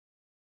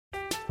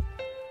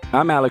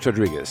I'm Alex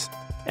Rodriguez.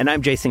 And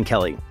I'm Jason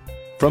Kelly.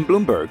 From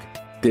Bloomberg,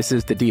 this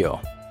is The Deal.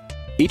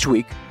 Each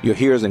week, you'll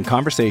hear us in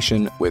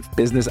conversation with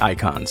business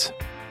icons.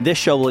 This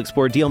show will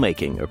explore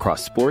deal-making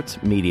across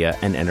sports, media,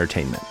 and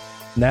entertainment.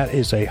 That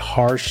is a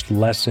harsh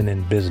lesson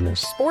in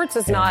business. Sports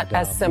is not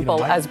as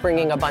simple as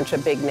bringing a bunch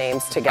of big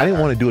names together. I didn't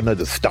want to do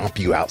another stomp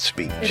you out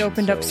speech. It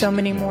opened up so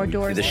many more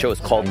doors. The show is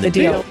called The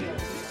Deal.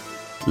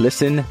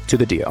 Listen to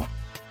The Deal.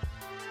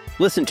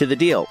 Listen to The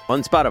Deal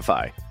on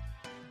Spotify.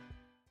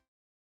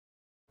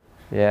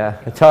 Yeah,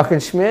 we're talking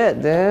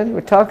Schmidt, dude.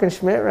 We're talking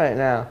Schmidt right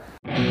now.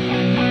 Just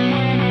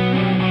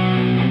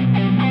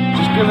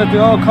give it the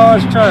all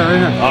cause try right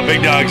now. Oh,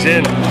 big dog's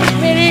in.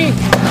 Schmitty!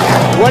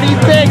 What do you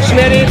think,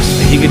 Schmitty?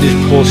 He could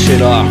just pull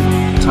shit off.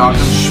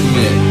 Talking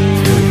Schmidt.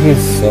 Dude,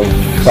 he's so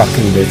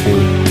fucking busy.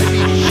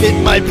 Shit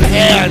my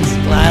pants,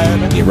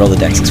 lad. Your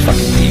Rolodex is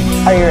fucking deep.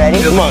 Are you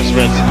ready? Come on,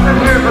 Schmidt.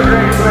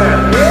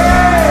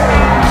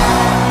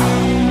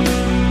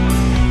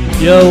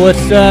 Yo,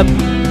 what's up?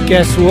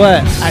 Guess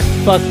what? I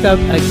fucked up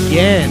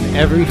again.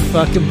 Every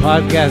fucking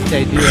podcast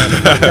I do, I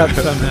fuck up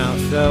somehow.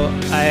 So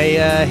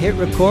I hit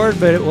record,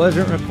 but it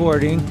wasn't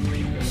recording.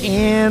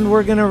 And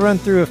we're going to run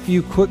through a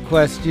few quick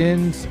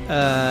questions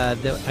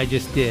that I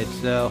just did.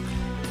 So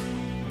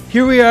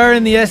here we are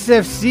in the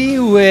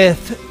SFC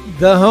with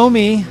the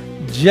homie,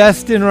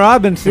 Justin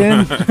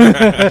Robinson,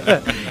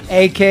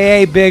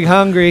 a.k.a. Big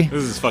Hungry.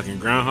 This is fucking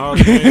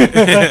Groundhog Day.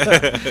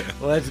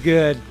 Well, that's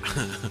good.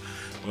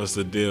 What's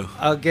the deal?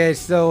 Okay,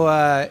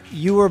 so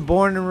you were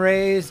born and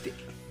raised?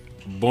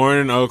 Born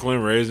in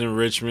Oakland, raised in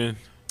Richmond.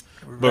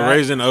 But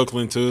raised in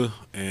Oakland, too.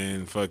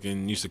 And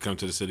fucking used to come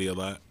to the city a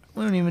lot.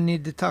 We don't even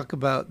need to talk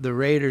about the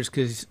Raiders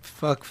because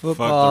fuck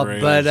football. Fuck the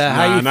Raiders. But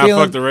how you not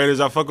feeling? Fuck the Raiders.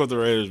 I fuck with the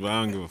Raiders, but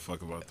I don't give a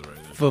fuck about the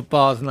Raiders.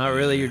 Football's not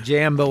really your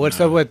jam. But what's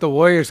up with the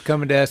Warriors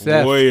coming to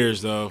SF?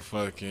 Warriors, though,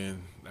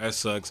 fucking that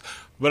sucks.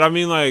 But I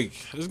mean, like,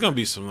 there's gonna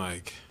be some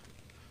like.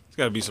 There's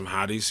got to be some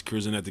hotties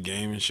cruising at the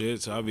game and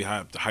shit, so I'll be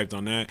hyped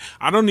on that.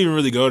 I don't even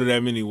really go to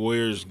that many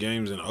Warriors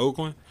games in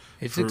Oakland.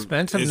 It's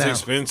expensive now. It's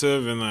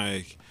expensive, and,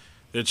 like,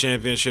 their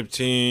championship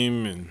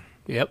team, and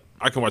yep,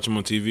 I can watch them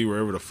on TV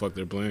wherever the fuck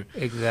they're playing.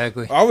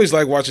 Exactly. I always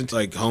like watching,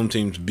 like, home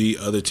teams beat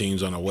other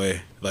teams on the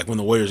way. Like, when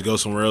the Warriors go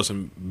somewhere else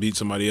and beat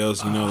somebody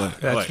else, you know,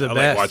 like, I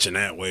like watching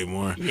that way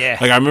more. Yeah.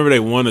 Like, I remember they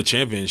won a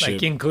championship.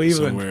 Like in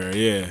Cleveland. Somewhere,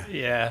 yeah.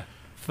 Yeah.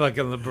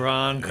 Fucking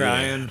LeBron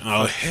crying.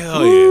 Yeah. Oh,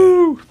 hell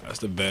yeah. That's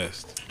the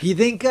best. Do you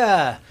think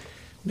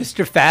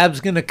Mr.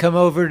 Fab's going to come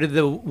over to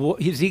the –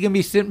 is he going to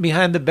be sitting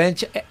behind the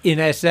bench in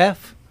SF?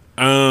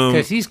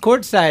 Because he's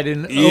courtside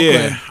in Oakland.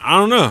 Yeah, I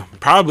don't know.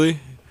 Probably.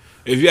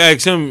 If you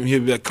ask him, he'll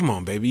be like, come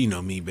on, baby. You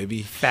know me,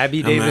 baby.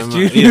 Fabby Davis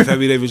Jr.? Yeah,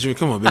 Fabby Davis Jr.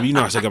 Come on, baby. You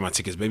know I still got my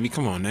tickets, baby.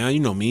 Come on now. You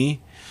know me.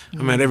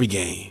 I'm at every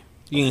game.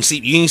 You ain't see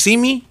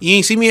me? You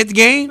ain't see me at the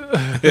game?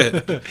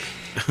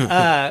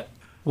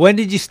 When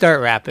did you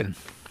start rapping?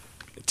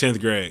 10th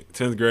grade.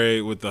 10th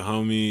grade with the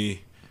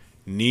homie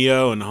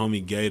Neo and the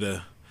homie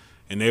Gator.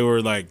 And they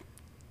were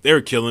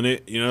killing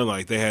it, you know,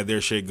 like they had their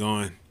shit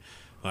going.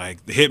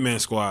 Like the Hitman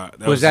Squad.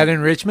 Was that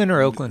in Richmond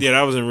or Oakland? Yeah,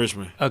 that was in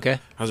Richmond. Okay.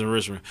 I was in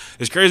Richmond.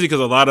 It's crazy because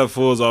a lot of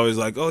fools always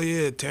like, oh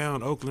yeah,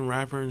 town, Oakland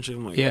rapper and shit.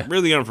 I'm like, yeah.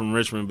 Really, I'm from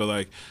Richmond, but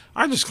like,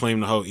 I just claim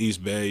the whole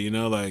East Bay, you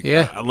know, like,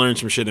 yeah. I learned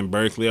some shit in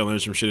Berkeley. I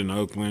learned some shit in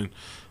Oakland.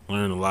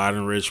 Learned a lot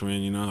in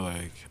Richmond, you know,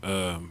 like,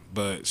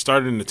 but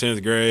started in the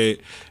 10th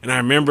grade. And I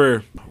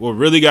remember what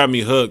really got me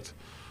hooked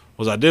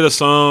was I did a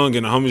song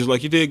and the homies were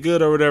like, you did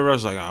good or whatever. I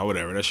was like, oh,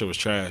 whatever, that shit was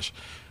trash.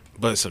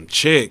 But some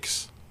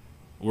chicks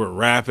were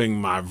rapping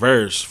my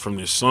verse from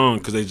this song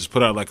because they just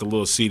put out like a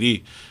little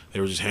CD. They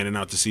were just handing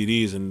out the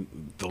CDs,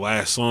 and the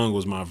last song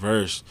was my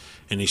verse.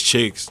 And these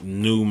chicks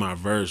knew my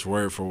verse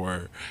word for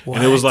word. What?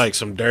 And it was like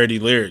some dirty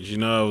lyrics, you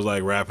know? I was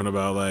like rapping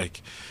about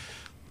like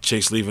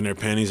chicks leaving their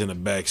panties in the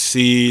back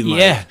seat, like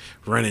yeah.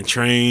 running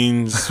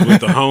trains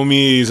with the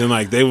homies, and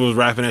like they was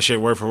rapping that shit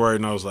word for word,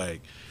 and I was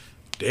like,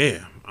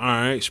 damn. All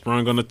right,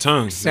 sprung on the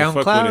tongue.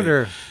 SoundCloud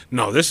or?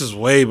 No, this is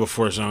way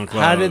before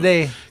SoundCloud. How did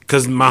they?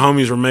 Because my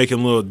homies were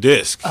making little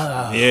discs.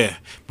 Yeah.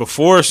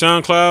 Before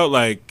SoundCloud,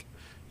 like,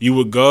 you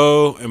would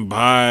go and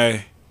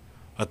buy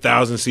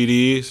 1,000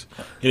 CDs,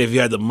 and if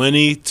you had the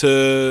money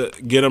to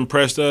get them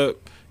pressed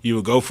up, you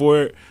would go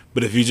for it.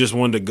 But if you just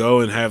wanted to go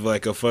and have,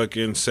 like, a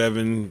fucking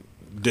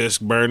 7-disc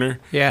burner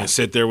and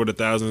sit there with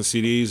 1,000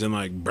 CDs and,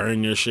 like,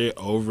 burn your shit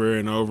over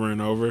and over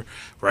and over,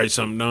 write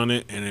something on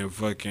it, and then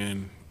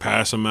fucking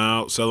pass them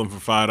out, sell them for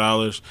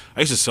 $5. I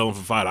used to sell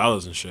them for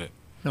 $5 and shit.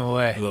 No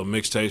way. Little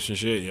mixtapes and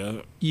shit,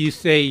 yeah. You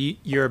say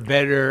you're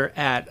better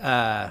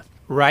at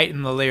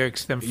writing the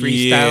lyrics than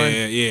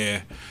freestyling?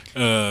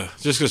 Yeah.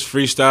 Just because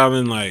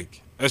freestyling,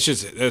 like, that's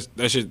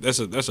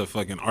a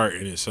fucking art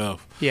in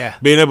itself. Yeah.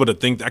 Being able to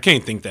think, I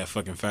can't think that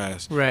fucking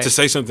fast. Right. To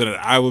say something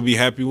that I would be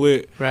happy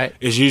with. Right.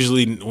 Is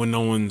usually when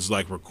no one's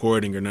like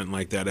recording or nothing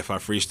like that. If I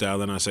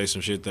freestyle and I say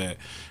some shit that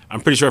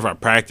I'm pretty sure if I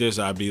practice,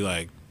 I'd be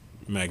like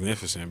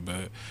magnificent.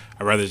 But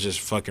I'd rather just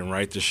fucking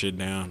write the shit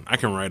down. I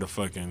can write a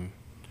fucking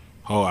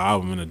whole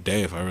album in a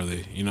day if I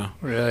really,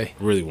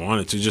 really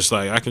wanted to. Just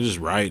like I can just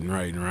write and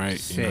write and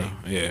write,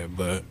 Yeah,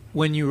 but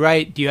when you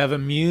write, do you have a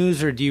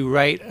muse or do you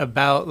write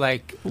about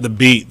like the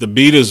beat? The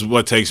beat is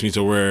what takes me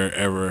to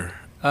wherever.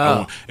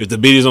 Oh. If the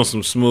beat is on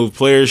some smooth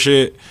player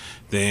shit,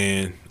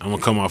 then I'm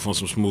gonna come off on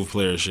some smooth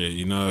player shit.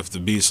 If the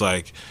beat's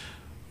like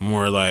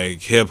more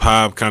like hip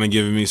hop, kind of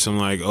giving me some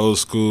like old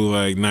school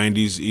like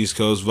 90s East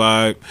Coast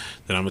vibe,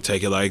 then I'm gonna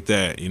take it like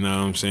that. You know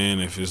what I'm saying?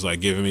 If it's like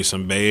giving me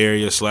some Bay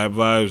Area slap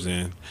vibes,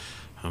 then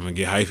I'm gonna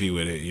get hyphy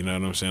with it. You know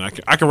what I'm saying?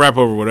 I can rap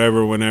over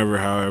whatever, whenever,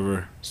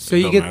 however. So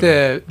you get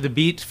the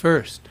beats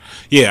first?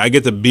 Yeah, I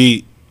get the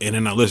beat and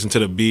then I listen to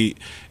the beat,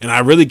 and I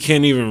really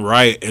can't even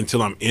write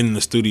until I'm in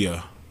the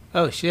studio.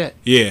 Oh shit!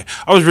 Yeah,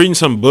 I was reading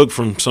some book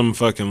from some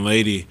fucking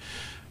lady.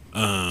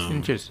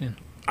 Interesting.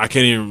 I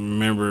can't even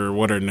remember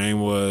what her name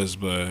was,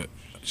 but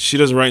she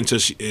doesn't write until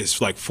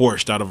it's like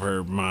forced out of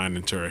her mind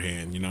into her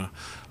hand,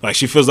 Like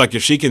she feels like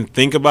if she can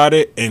think about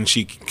it and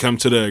she can come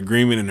to the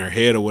agreement in her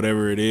head or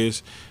whatever it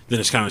is, then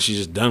it's kind of she's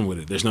just done with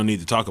it. There's no need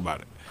to talk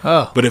about it.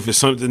 Oh. But if it's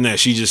something that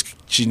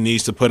she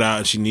needs to put out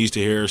and she needs to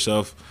hear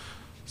herself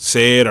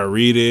say it or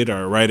read it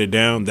or write it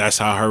down, that's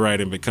how her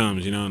writing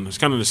becomes, And it's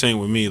kind of the same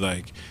with me.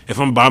 Like if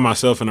I'm by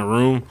myself in a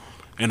room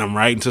and I'm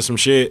writing to some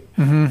shit,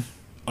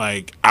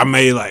 like I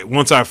may like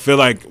once I feel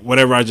like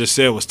whatever I just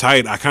said was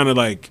tight, I kind of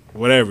like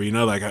whatever,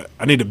 like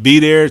I need to be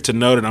there to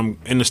know that I'm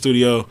in the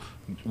studio,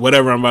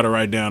 whatever I'm about to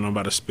write down, I'm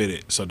about to spit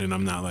it. So then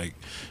I'm not like,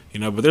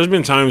 but there's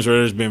been times where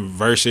there's been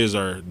verses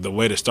or the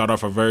way to start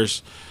off a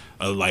verse,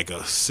 like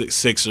a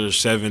 6 or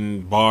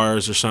 7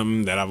 bars or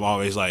something that I've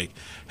always like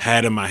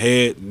had in my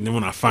head. And then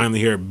when I finally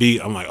hear a beat,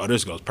 I'm like, oh,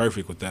 this goes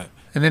perfect with that.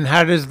 And then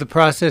how does the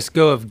process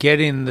go of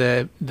getting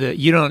the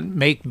you don't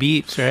make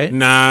beats, right?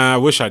 Nah, I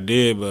wish I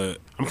did, but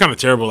I'm kind of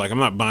terrible. Like, I'm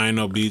not buying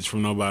no beats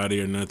from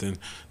nobody or nothing.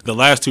 The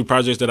last 2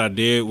 projects that I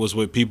did was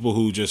with people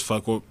who just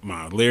fuck with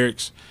my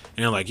lyrics.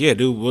 And they're like, yeah,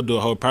 dude, we'll do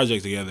a whole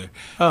project together.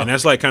 Oh. And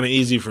that's, like, kind of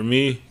easy for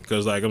me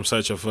because, like, I'm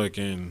such a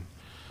fucking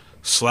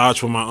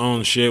slouch with my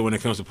own shit when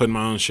it comes to putting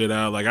my own shit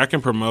out. Like, I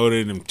can promote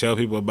it and tell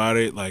people about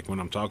it, like,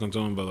 when I'm talking to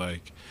them. But,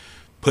 like,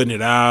 putting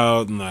it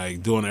out and,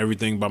 like, doing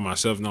everything by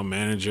myself, no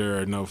manager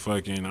or no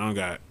fucking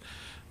 –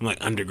 I'm like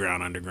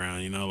underground,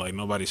 like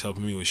nobody's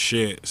helping me with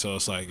shit. So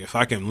it's like if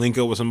I can link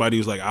up with somebody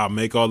who's like, I'll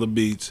make all the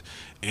beats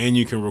and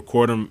you can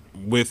record them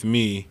with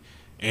me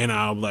and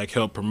I'll like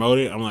help promote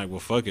it, I'm like,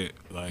 well, fuck it.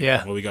 Like,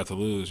 what we got to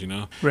lose,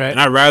 Right. And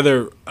I'd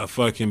rather a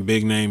fucking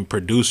big name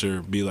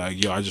producer be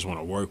like, yo, I just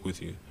want to work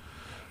with you.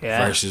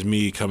 Yeah. Versus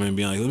me coming and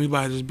being like, let me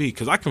buy this beat.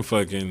 Because I can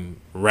fucking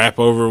rap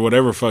over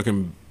whatever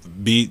fucking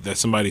beat that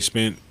somebody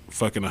spent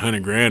fucking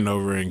 $100,000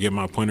 over and get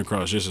my point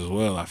across just as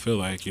well, I feel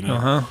like,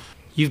 Uh-huh.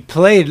 You've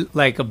played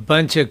like a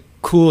bunch of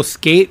cool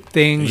skate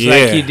things,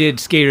 like you did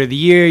Skater of the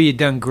Year, you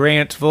done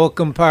Grant's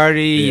Volcom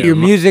Party, your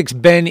music's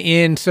been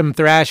in some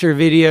Thrasher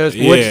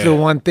videos. What's the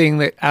one thing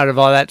that out of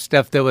all that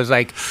stuff that was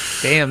like,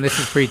 damn, this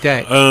is pretty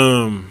tight?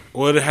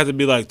 Well, it had to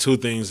be like 2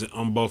 things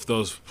on both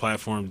those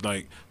platforms.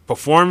 Like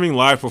performing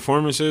live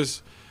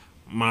performances,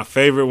 my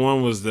favorite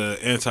one was the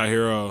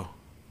Anti-Hero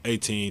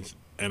 18th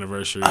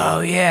anniversary. Oh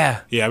yeah,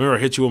 I remember I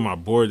hit you with my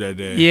board that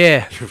day.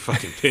 Yeah, you're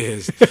fucking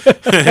pissed.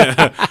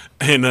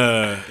 And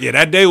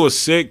that day was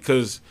sick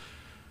because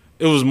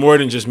it was more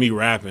than just me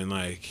rapping.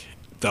 Like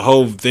the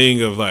whole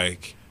thing of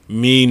like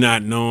me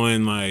not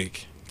knowing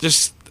like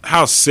just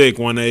how sick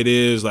 1-8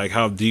 is, like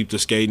how deep the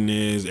skating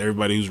is,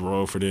 everybody who's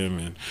rolled for them,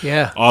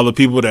 and all the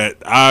people that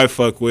I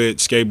fuck with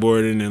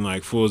skateboarding and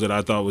like fools that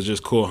I thought was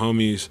just cool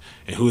homies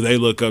and who they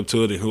look up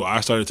to it and who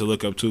I started to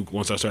look up to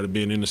once I started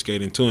being into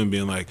skating too and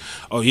being like,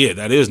 oh yeah,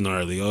 that is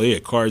gnarly. Oh yeah,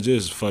 Cards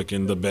is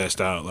fucking the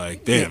best out.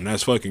 Like damn,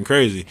 that's fucking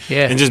crazy.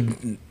 Yeah. And just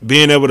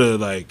being able to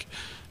like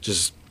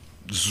just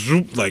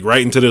zoop like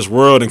right into this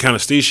world and kind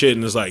of see shit,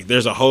 and it's like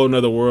there's a whole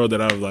nother world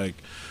that I like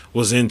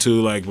was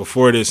into like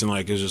before this, and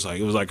like it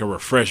was like a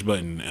refresh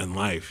button in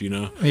life,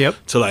 Yep.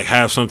 To like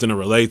have something to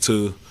relate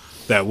to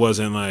that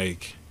wasn't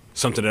like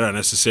something that I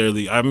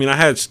necessarily. I mean, I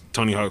had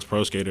Tony Hawk's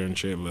Pro Skater and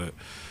shit, but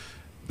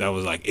that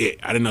was like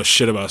it. I didn't know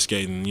shit about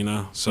skating,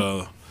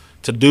 So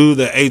to do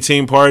the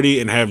 18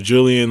 party and have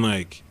Julian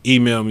like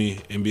email me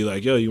and be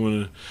like, "Yo, you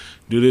want to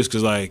do this?"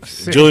 Because like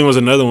Julian was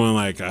another one.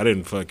 Like I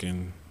didn't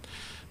fucking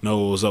know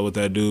what was up with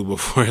that dude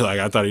before. Like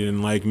I thought he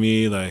didn't like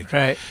me. Like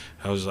right.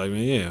 I was like,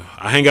 man, yeah.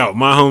 I hang out with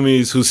my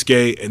homies who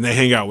skate, and they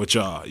hang out with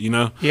y'all,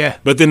 Yeah.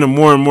 But then the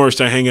more and more we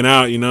start hanging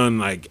out, and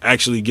like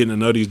actually getting to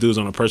know these dudes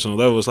on a personal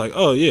level, it's like,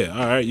 oh yeah,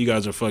 all right, you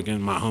guys are fucking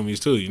my homies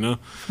too,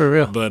 For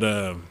real. But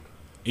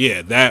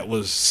that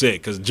was sick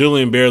because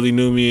Julian barely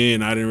knew me,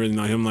 and I didn't really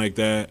know him like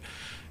that.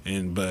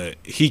 But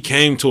he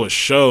came to a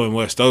show in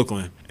West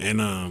Oakland,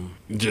 and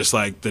just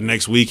like the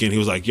next weekend, he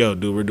was like, yo,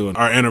 dude, we're doing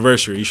our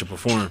anniversary. You should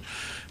perform.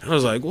 I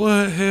was like,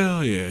 what?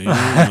 Hell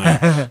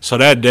yeah. Like, so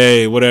that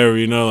day, whatever,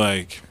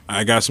 like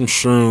I got some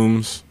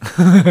shrooms,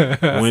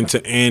 went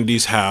to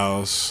Andy's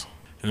house,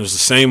 and it was the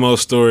same old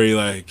story.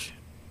 Like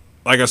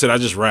I said, I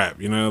just rap,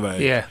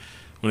 like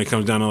when it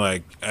comes down to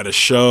like at a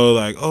show,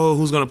 like, oh,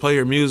 who's going to play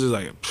your music?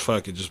 Like,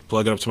 fuck it, just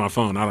plug it up to my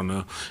phone. I don't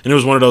know. And it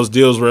was one of those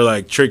deals where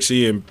like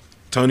Trixie and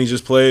Tony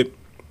just played,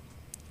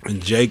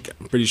 and Jake,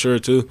 I'm pretty sure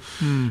too.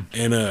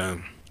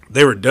 And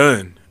they were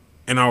done,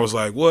 and I was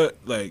like, "What?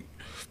 Like,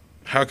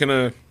 how can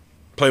I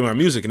play my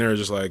music?" And they were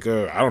just like,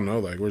 "I don't know.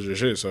 Like, where's your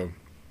shit?" So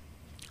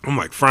I'm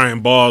like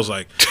frying balls,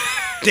 like,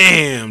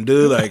 "Damn,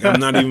 dude! Like, I'm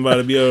not even about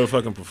to be able to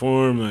fucking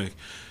perform." Like,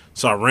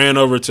 so I ran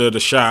over to the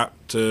shop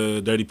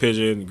to Dirty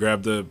Pigeon,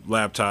 grabbed the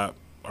laptop,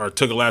 or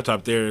took a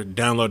laptop there,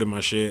 downloaded my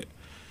shit,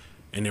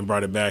 and then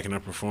brought it back, and I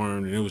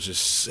performed, and it was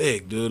just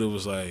sick, dude. It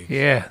was like,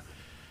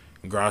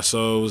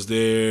 Grasso was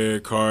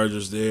there, Carge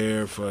was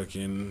there,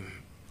 fucking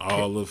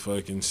all the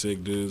fucking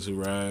sick dudes who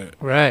ride.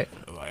 Right.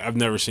 Like, I've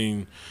never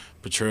seen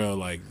Portrayal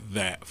like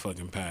that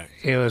fucking packed.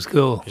 It was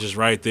cool. It's just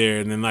right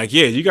there, and then like,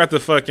 yeah, you got the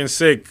fucking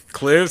sick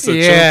clips of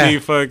Chuti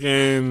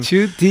fucking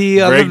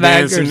Chuti on the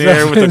back breakdancing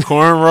there with the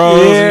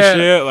cornrows and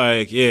shit.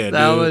 Like, yeah,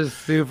 that dude, was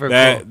super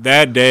cool.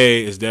 That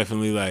day is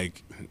definitely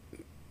like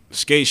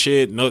skate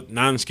shit, no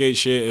non-skate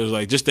shit. It was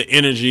like just the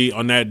energy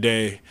on that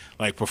day,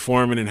 like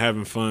performing and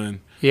having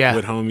fun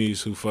with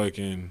homies who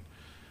fucking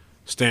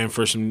stand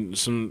for some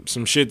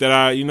shit that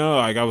I, you know,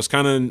 like I was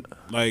kind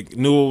of like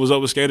knew what was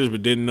up with skaters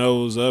but didn't know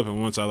what was up.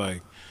 And once I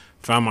like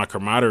found my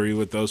camaraderie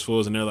with those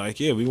fools, and they're like,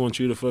 yeah, we want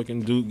you to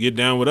fucking get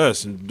down with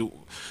us and do.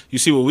 You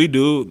see what we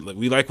do? Like,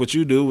 we like what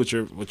you do with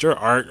your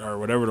art or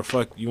whatever the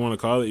fuck you want to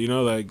call it. You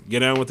know, like get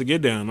down with the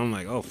get down. I'm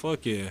like, oh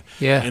fuck yeah,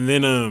 yeah. And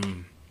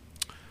then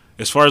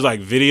as far as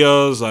like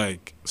videos,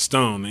 like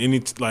Stone,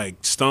 any like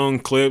Stone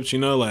clips, you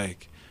know,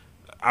 like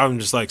I'm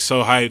just like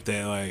so hyped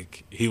that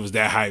like he was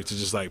that hyped to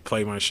just like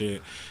play my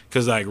shit,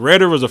 because like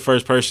Redder was the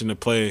first person to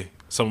play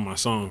some of my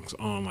songs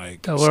on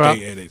like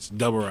skate edits,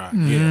 Double Rock,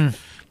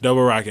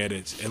 Double Rock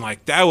edits, and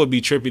like that would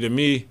be trippy to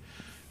me,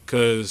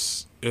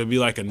 because it would be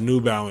like a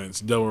New Balance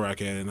Double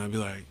Rock edit, and I'd be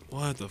like,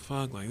 what the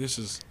fuck, like this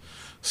is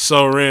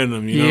so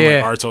random, you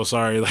know, like Arto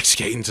Sorry, like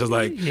skating to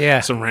like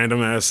some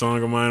random ass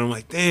song of mine. I'm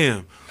like,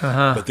 damn.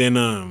 But then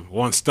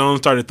once Stone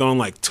started throwing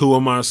like 2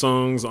 of my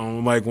songs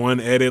on like one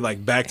edit,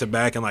 like back to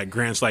back, and like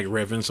Grant's like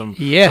riffing some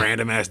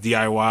random ass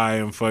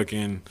DIY and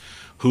fucking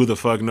who the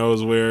fuck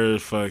knows where,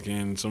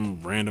 fucking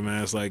some random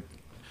ass like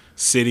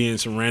city and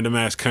some random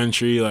ass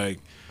country, like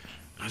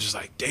I was just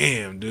like,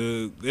 damn,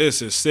 dude,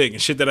 this is sick. And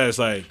shit that I was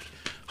like,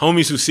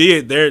 homies who see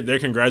it, they're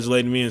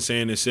congratulating me and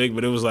saying it's sick,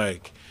 but it was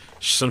like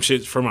some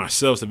shit for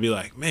myself to be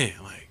like, man,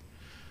 like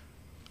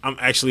I'm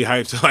actually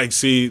hyped to like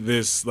see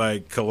this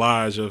like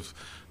collage of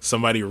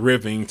somebody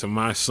ripping to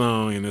my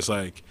song, and it's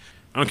like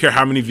I don't care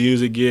how many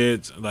views it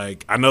gets.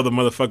 Like I know the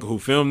motherfucker who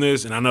filmed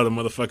this, and I know the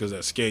motherfuckers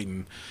that's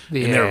skating,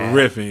 and they're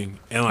ripping,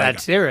 and like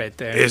that's it right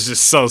there. It's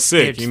just so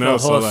sick, it's you know.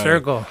 The whole so, like,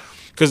 circle.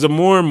 Because the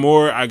more and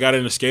more I got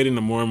into skating,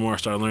 the more and more I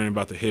started learning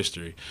about the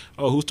history.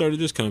 Oh, who started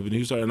this company?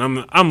 Who started?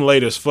 And I'm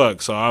late as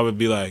fuck, so I would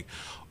be like,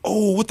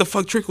 oh, what the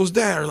fuck trick was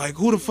that? Or like,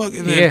 who the fuck?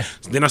 And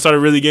then I started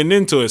really getting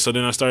into it. So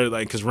then I started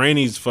like, because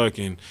Rainey's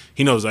fucking,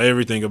 he knows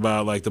everything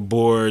about like the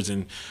boards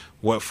and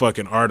what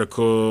fucking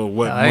article,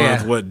 what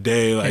month, what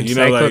day, like, you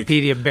know, like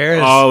Encyclopedia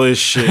Bears, all this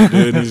shit,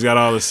 dude. He's got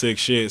all the sick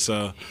shit.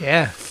 So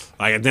yeah,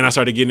 like then I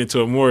started getting into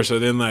it more. So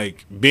then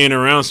like being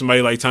around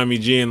somebody like Tommy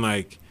G, and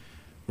like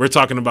we're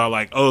talking about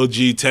like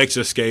OG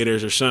Texas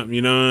skaters or something,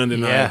 you know, and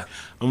then like,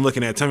 I'm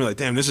looking at Tommy like,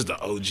 damn, this is the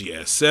OG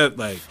SF.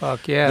 Like,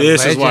 fuck yeah,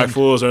 this legend. Is why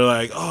fools are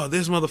like, oh,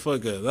 this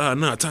motherfucker,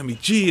 no, Tommy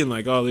G, and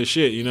like all this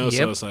shit, you know.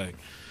 So it's like,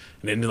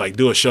 and then like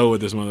do a show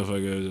with this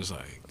motherfucker, it's just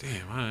like,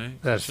 damn, all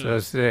right, that's so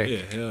sick.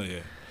 Yeah, hell yeah.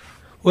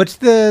 What's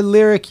the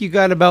lyric you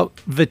got about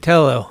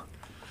Vitello?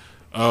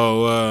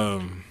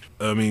 Oh,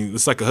 I mean,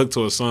 it's like a hook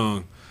to a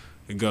song.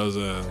 It goes,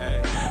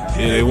 yeah,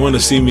 they want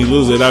to see me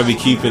lose it, I be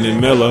keeping it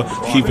mellow,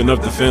 keeping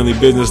up the family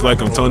business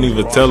like I'm Tony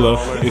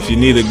Vitello. If you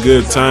need a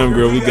good time,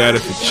 girl, we got it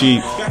for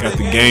cheap. Got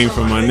the game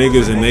from my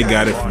niggas and they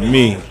got it from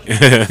me.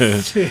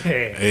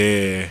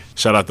 Yeah,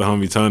 shout out to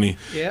homie Tony.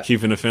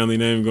 Keeping the family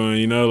name going,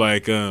 you know,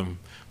 like,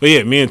 but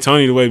yeah, me and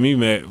Tony, the way we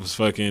met was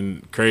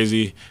fucking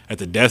crazy at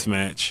the death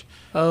match.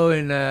 Oh,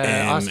 in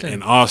Austin.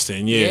 In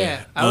Austin,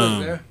 yeah. I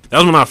was there. That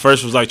was when I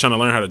first was like trying to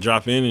learn how to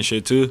drop in and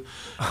shit too,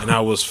 and I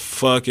was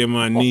fucking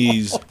my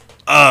knees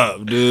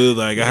up, dude.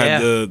 Like I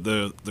had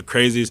the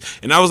craziest,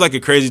 and that was like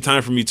a crazy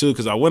time for me too,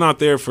 because I went out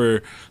there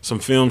for some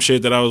film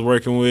shit that I was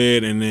working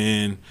with, and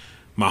then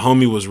my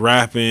homie was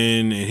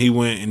rapping, and he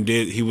went and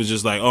did. He was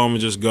just like, "Oh, I'm gonna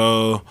just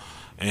go."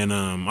 And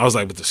I was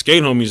like, but the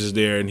skate homies is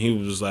there, and he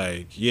was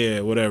like, yeah,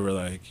 whatever,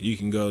 like you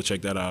can go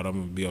check that out. I'm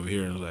gonna be over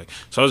here. And I was like,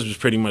 so I was just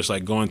pretty much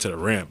like going to the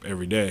ramp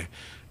every day,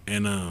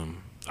 and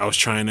I was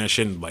trying that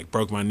shit and like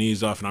broke my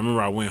knees off. And I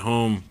remember I went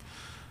home,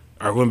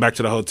 or I went back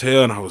to the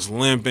hotel, and I was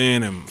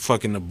limping, and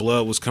fucking the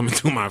blood was coming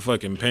through my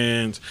fucking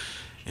pants.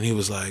 And he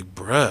was like,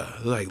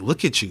 bruh, like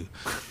look at you.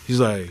 He's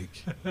like,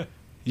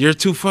 you're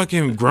too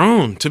fucking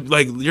grown to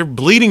like, you're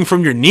bleeding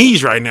from your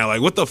knees right now.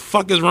 Like what the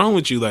fuck is wrong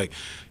with you? Like.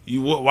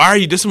 Why are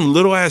you just some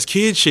little ass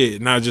kid shit?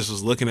 And I just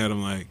was looking at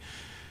him like,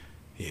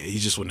 yeah, you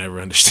just would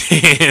never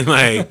understand.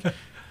 Like,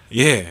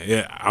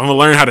 yeah, I'm gonna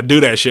learn how to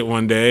do that shit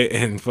one day,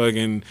 and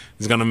fucking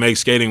it's gonna make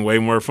skating way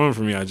more fun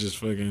for me. I just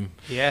fucking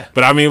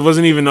But I mean, it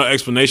wasn't even no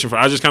explanation for.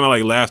 I just kind of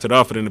like laughed it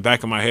off, but in the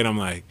back of my head, I'm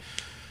like,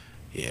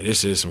 yeah,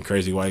 this is some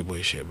crazy white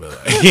boy shit, but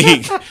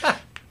like,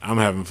 I'm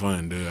having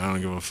fun, dude. I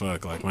don't give a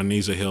fuck. Like, my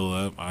knees will heal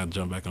up. I'll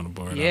jump back on the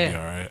board. Yeah. I'll be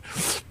all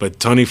right. But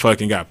Tony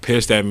fucking got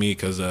pissed at me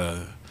because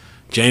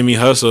Jamie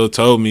Hustle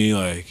told me,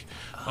 like,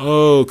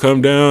 oh,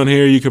 come down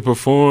here. You can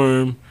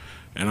perform.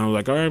 And I was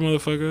like, all right,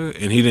 motherfucker.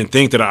 And he didn't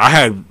think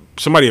that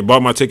somebody had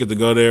bought my ticket to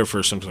go there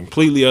for some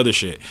completely other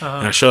shit.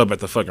 And I show up at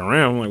the fucking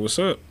ramp. I'm like, what's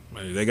up?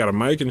 Like, they got a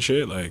mic and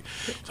shit. Like,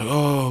 it's like,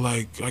 oh,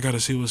 like, I got to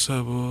see what's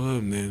up.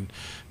 And then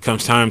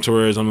comes time to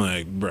where I'm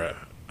like, bruh,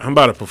 I'm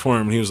about to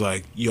perform. And he was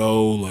like,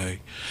 yo,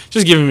 like,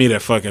 just giving me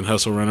that fucking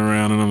hustle run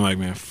around. And I'm like,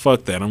 man,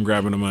 fuck that. I'm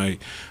grabbing the mic.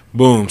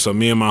 Boom. So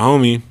me and my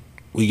homie,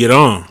 we get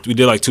on. We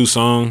did like 2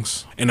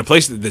 songs. And the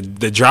place,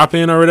 the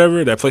drop-in or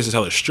whatever, that place is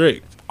hella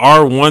strict.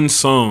 Our one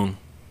song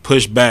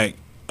pushed back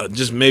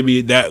just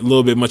maybe that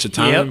little bit much of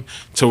time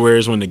to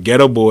whereas when the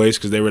Ghetto Boys,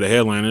 because they were the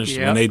headliners,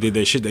 when they did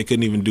their shit, they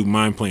couldn't even do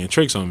Mind Playing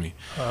Tricks on me.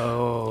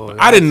 Oh,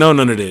 I didn't know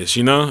none of this,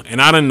 you know?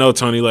 And I didn't know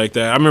Tony like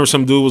that. I remember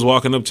some dude was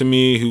walking up to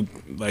me who,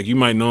 like, you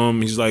might know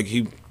him. He's like,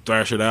 he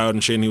thrashed it out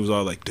and shit, and he was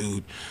all like,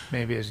 dude,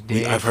 maybe it's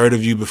Dave. I've heard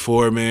of you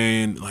before,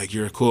 man. Like,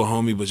 you're a cool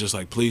homie, but just,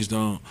 like, please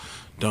don't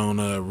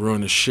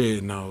ruin the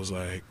shit. And I was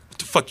like,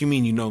 the fuck you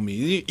mean you know me?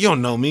 You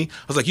don't know me.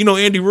 I was like, you know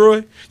Andy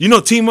Roy? You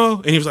know Timo?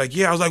 And he was like,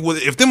 yeah. I was like, well,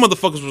 if them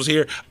motherfuckers was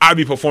here, I'd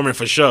be performing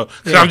for sure.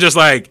 Cause I'm just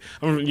like,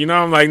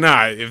 I'm like,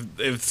 nah.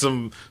 If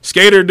some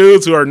skater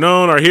dudes who are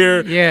known are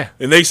here,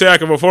 and they say I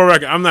can perform,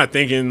 I'm not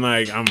thinking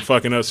like I'm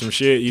fucking up some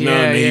shit, you know.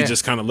 And then he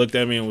just kind of looked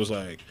at me and was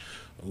like,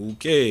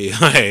 okay,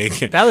 like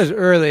that was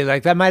early.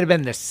 Like that might have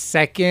been the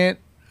second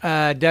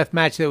death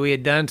match that we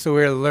had done. So we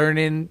were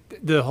learning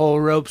the whole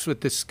ropes with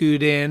the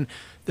scoot in.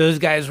 Those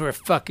guys were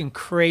fucking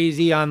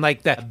crazy on,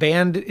 like, the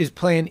band is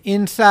playing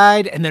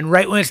inside, and then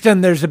right when it's done,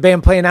 there's a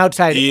band playing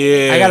outside.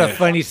 Yeah. I got a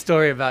funny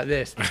story about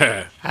this.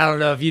 I don't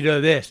know if you know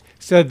this.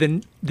 So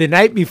the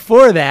night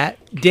before that,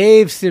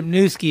 Dave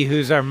Sipnewski,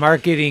 who's our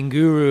marketing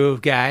guru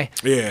guy,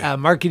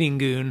 marketing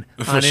goon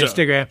on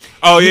Instagram.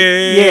 Oh,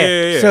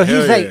 yeah. So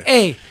he's like,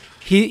 hey,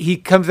 he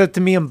comes up to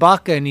me and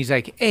Baca, and he's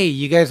like, hey,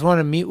 you guys want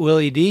to meet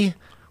Willie D?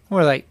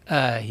 We're like,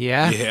 yeah.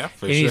 Yeah,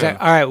 for and he's like,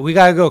 all right, we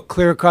got to go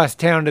clear across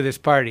town to this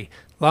party.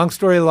 Long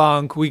story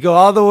long, we go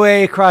all the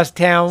way across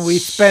town. We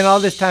spend all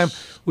this time.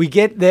 We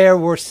get there.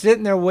 We're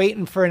sitting there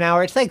waiting for an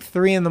hour. It's like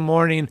 3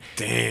 a.m.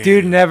 Damn.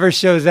 Dude never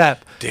shows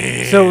up.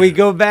 Damn. So we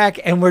go back,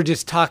 and we're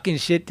just talking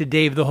shit to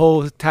Dave the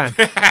whole time.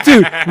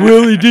 Dude,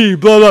 Willie D,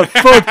 blah, blah,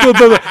 fuck, blah,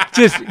 blah, blah.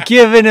 Just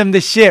giving him the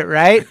shit,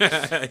 right?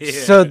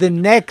 So the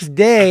next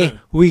day,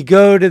 we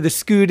go to the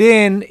Scoot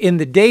in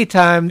the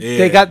daytime.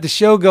 They got the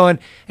show going,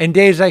 and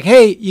Dave's like,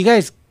 hey, you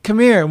guys come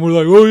here. And we're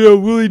like, oh, yeah,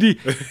 Willie D.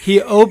 He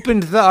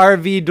opens the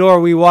RV door.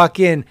 We walk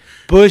in.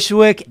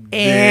 Bushwick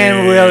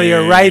and Willie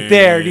are right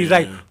there. And he's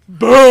like,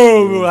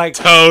 boom. Like,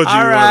 told you,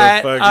 all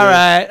right.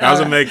 That was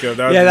a makeup.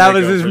 That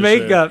was his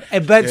makeup.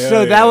 Sure. But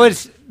that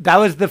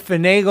was the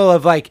finagle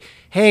of like,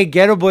 hey,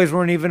 Ghetto Boys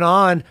weren't even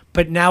on,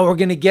 but now we're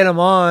going to get them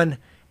on.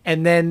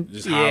 And then,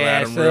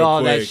 so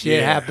all that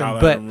shit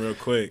happened. But, real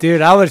quick.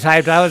 Dude, I was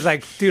hyped. I was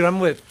like, dude, I'm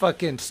with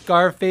fucking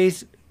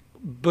Scarface,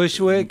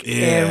 Bushwick,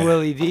 and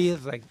Willie D.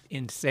 Is like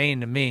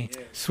insane to me.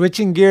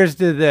 Switching gears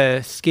to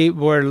the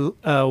skateboard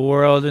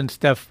world and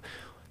stuff,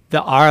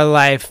 the Our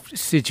Life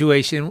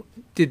situation,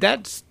 did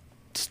that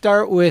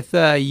start with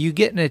you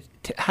getting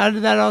how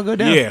did that all go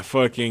down? Yeah,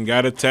 fucking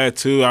got a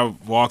tattoo. I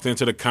walked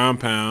into the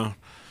compound.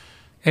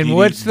 And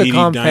what's the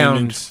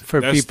compound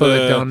for people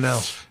that don't know?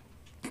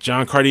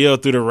 John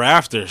Cardiel through the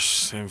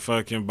rafters and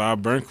fucking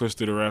Bob Burnquist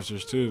through the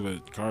rafters too,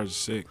 but cars are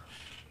sick.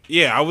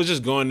 Yeah, I was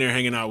just going there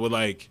hanging out with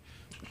like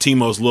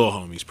Timo's little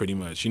homies pretty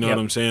much. You know what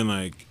I'm saying?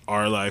 Like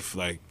Our Life,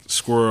 like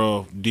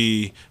Squirrel,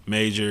 D,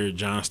 Major,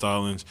 John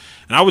Stallings.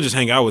 And I would just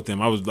hang out with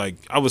them. I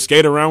would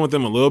skate around with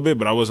them a little bit,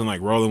 but I wasn't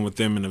like rolling with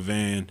them in the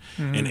van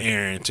and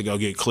Aaron to go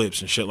get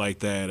clips and shit like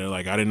that. Or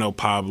like I didn't know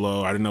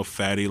Pablo, I didn't know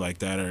Fatty like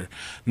that, or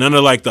none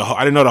of like I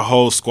didn't know the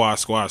whole squad,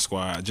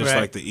 just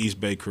like the East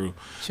Bay crew.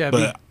 Chevy.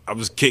 But I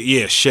was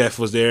Chef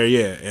was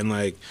there, and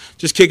like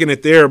just kicking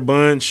it there a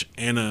bunch.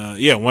 And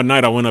one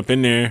night I went up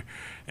in there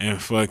and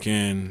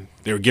fucking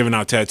they were giving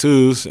out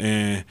tattoos,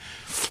 and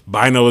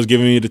Bino was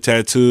giving me the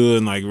tattoo,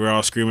 and like we're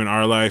all screaming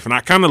Our Life. And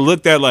I kind of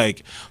looked at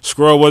like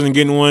Squirrel wasn't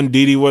getting one,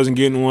 Didi wasn't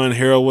getting one,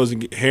 Harry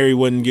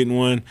wasn't getting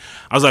one.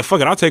 I was like,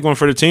 fuck it, I'll take one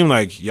for the team.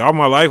 Like, y'all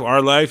my life,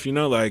 Our Life, you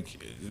know,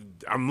 like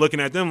I'm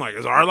looking at them like,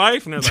 it's Our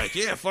Life? And they're like,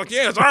 yeah, fuck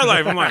yeah, it's Our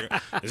Life. I'm like,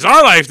 it's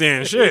Our Life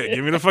then, shit,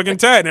 give me the fucking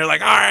tat. And they're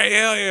like, all right,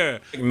 hell yeah.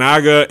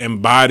 Naga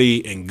and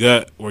Body and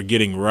Gut were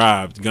getting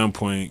robbed,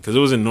 gunpoint, because it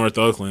was in North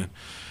Oakland.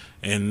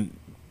 And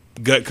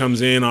Gut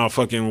comes in all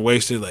fucking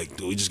wasted, like,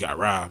 dude, we just got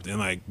robbed. And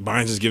like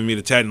Bynes is giving me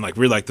the tat, and like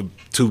we're like the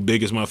two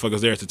biggest motherfuckers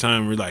there at the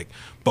time. We're like,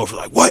 both were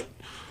like, what?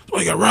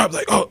 Somebody got robbed?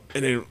 Like, oh.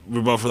 And then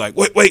we both were like,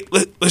 wait,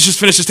 let's just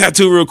finish this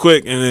tattoo real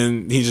quick. And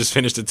then he just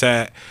finished the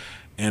tat.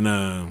 And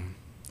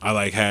I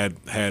like had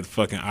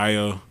fucking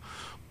Io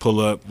pull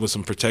up with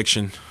some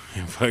protection,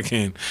 and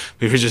fucking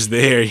we were just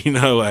there, you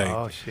know, like,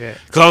 oh shit.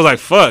 Cause I was like,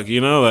 fuck, you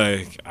know,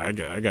 like I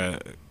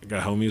got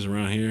homies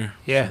around here,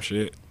 yeah, some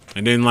shit.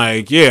 And then,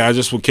 like, yeah, I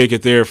just would kick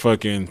it there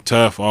fucking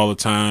tough all the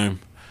time.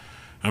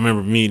 I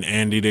remember meeting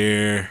Andy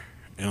there,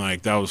 and,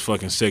 like, that was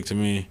fucking sick to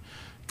me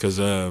because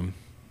I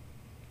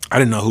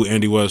didn't know who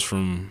Andy was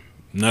from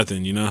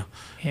nothing, you know?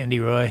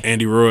 Andy Roy.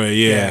 Andy Roy,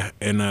 yeah.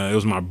 And it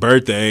was my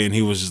birthday, and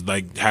he was just,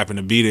 like, happened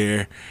to be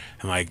there.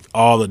 And, like,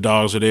 all the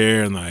dogs were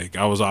there, and, like,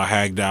 I was all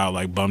hagged out,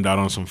 like, bummed out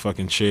on some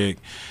fucking chick.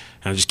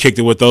 And I just kicked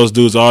it with those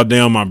dudes all day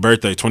on my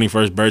birthday,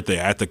 21st birthday,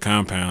 at the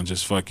compound,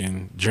 just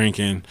fucking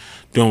drinking,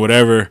 doing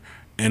whatever.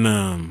 And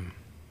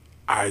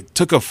I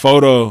took a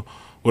photo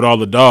with all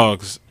the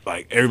dogs,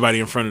 like everybody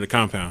in front of the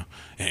compound.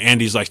 And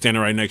Andy's like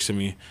standing right next to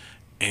me.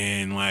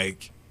 And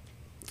like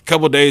a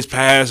couple of days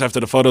passed after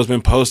the photo's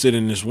been posted,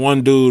 and this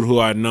one dude who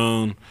I'd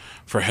known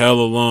for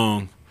hella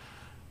long,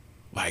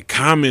 like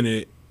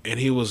commented, and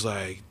he was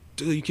like,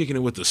 "Dude, you kicking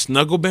it with the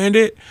Snuggle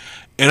Bandit?"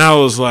 And I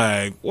was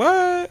like,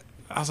 "What?"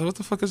 I was like, "What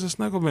the fuck is a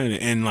Snuggle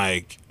Bandit?" And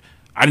like,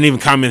 I didn't even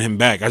comment him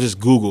back. I just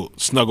Googled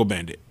Snuggle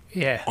Bandit.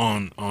 Yeah.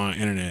 On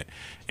internet.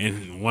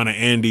 And one of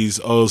Andy's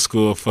old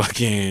school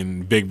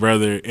fucking Big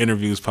Brother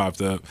interviews popped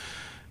up,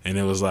 and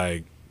it was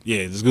like,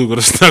 yeah, just Google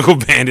the Snuggle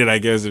Bandit, I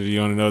guess, if you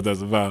want to know what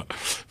that's about.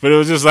 But it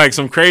was just like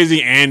some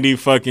crazy Andy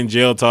fucking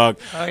jail talk.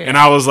 Oh, yeah. And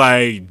I was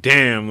like,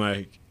 damn,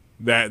 like,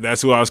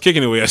 that's who I was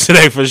kicking it with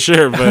yesterday for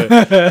sure. But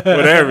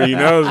whatever, you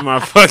know, it's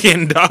my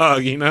fucking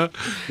dog, you know?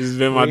 This has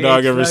been my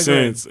dog ever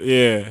since.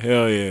 Yeah,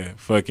 hell yeah.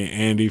 Fucking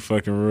Andy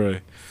fucking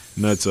Roy.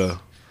 Nutso.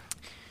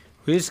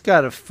 We just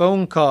got a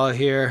phone call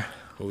here.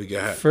 What we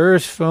got?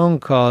 First phone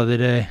call of the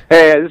day.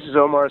 Hey, this is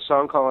Omar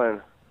Hassan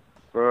calling.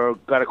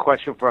 Got a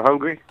question for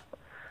Hungry.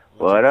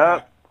 What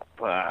up?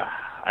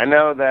 I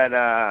know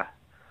that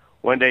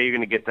one day you're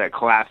going to get that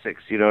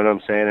classics, you know what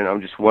I'm saying? And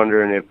I'm just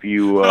wondering if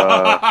you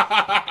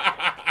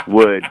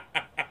would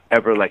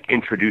ever, like,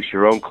 introduce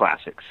your own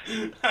classics.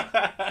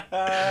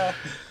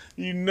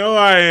 You know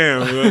I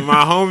am.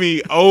 My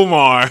homie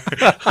Omar.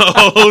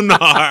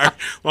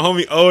 My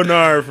homie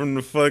Onar from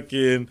the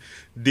fucking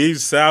deep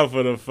south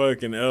of the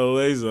fucking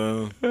LA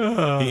zone.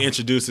 He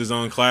introduced his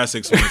own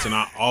classics once, and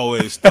I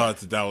always thought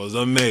that was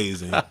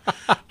amazing.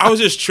 I was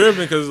just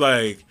tripping because,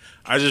 like,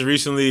 I just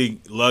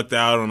recently lucked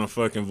out on a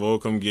fucking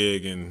Volcom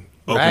gig and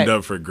opened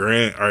up for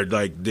Grant, or,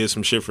 like, did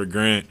some shit for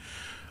Grant.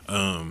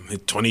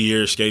 20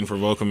 years skating for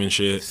Volcom and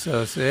shit.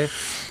 So sick.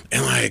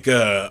 And like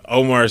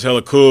Omar's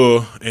hella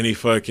cool, and he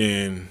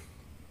fucking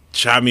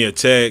shot me a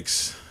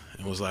text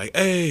and was like,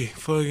 "Hey,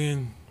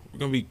 fucking, we're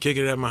gonna be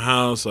kicking it at my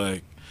house,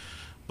 like,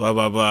 blah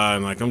blah blah."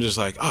 And like I'm just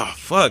like, "Oh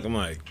fuck!" I'm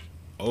like,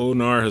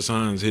 Onar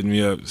Hassan's hitting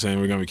me up saying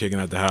we're gonna be kicking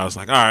at the house.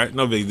 Like, all right,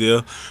 no big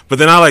deal. But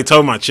then I like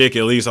told my chick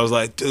at least, I was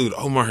like, "Dude,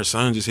 Omar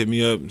Hassan just hit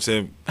me up and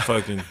said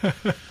fucking."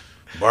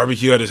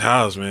 Barbecue at his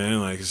house, man.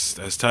 Like,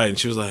 that's tight. And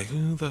she was like,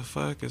 "Who the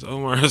fuck is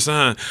Omar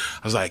Hassan?"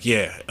 I was like,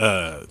 "Yeah,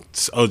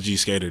 it's OG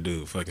skater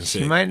dude, fucking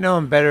sick." She might know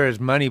him better as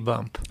Money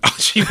Bump. Oh,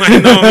 she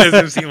might know him as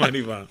MC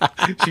Money Bump.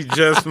 She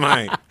just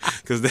might,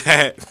 because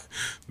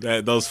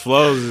those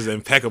flows is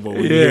impeccable.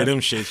 When you hear them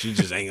shit, you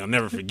just ain't gonna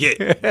never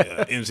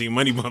forget. MC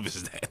Money Bump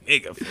is that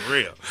nigga for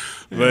real.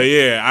 But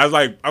yeah,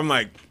 I'm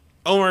like,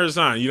 Omar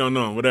Hassan, you don't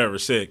know him, whatever,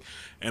 sick.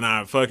 And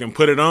I fucking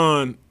put it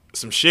on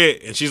some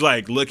shit, and she's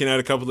like looking at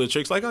a couple of the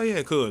tricks like, "Oh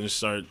yeah, cool," and just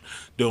start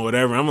doing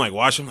whatever. I'm like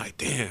watching, I'm like,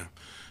 damn,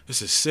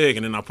 this is sick.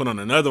 And then I put on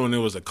another one, it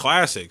was the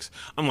classics.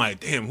 I'm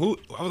like, damn,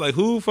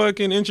 who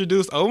fucking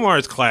introduced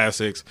Omar's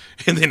classics?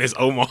 And then it's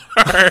Omar.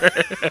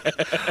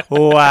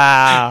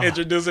 Wow.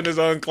 Introducing his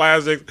own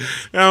classics.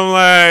 And I'm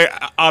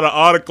like, out of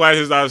all the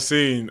classics I've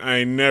seen,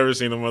 I ain't never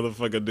seen a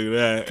motherfucker do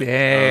that.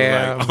 Damn.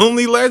 I was like,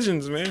 only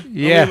legends, man.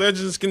 Yeah. Only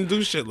legends can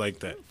do shit like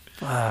that.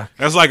 Fuck.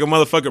 That's like a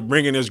motherfucker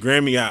bringing his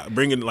Grammy out,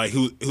 bringing like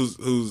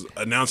who's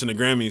announcing the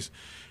Grammys,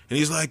 and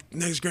he's like,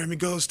 "Next Grammy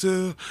goes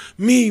to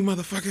me,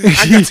 motherfucker."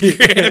 I got the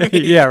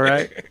Grammy. Yeah,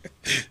 right.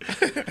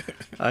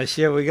 Oh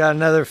shit, we got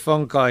another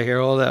phone call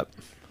here. Hold up.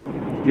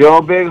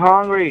 Yo, Big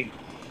Hungry.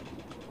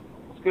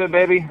 What's good,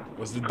 baby?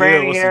 What's the Cranny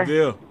deal? What's here. the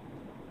deal?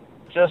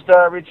 Just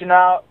reaching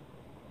out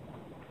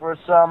for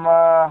some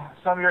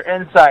of your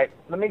insight.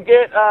 Let me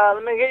get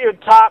your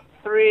top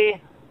 3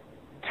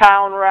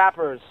 town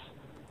rappers.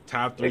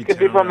 Top 3. It could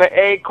be from the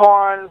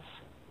Acorns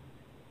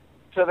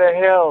to the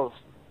Hills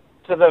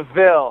to the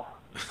Ville.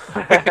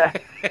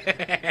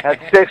 At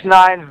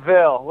 6'9"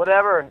 Ville,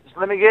 whatever.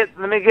 Let me get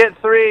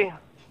 3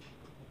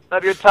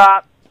 of your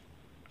top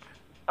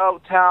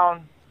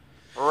Oaktown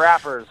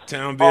rappers.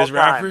 Town biz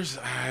rappers.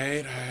 All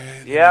right.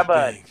 Yeah,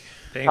 bud.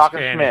 Talking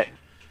Schmidt.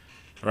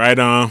 Right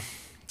on.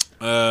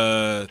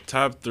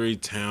 Top 3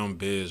 town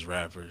biz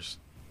rappers.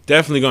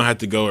 Definitely gonna have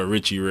to go with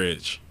Richie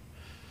Rich.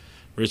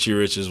 Richie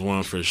Rich is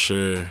one for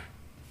sure.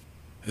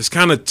 It's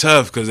kind of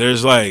tough because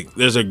there's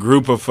a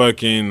group of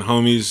fucking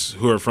homies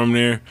who are from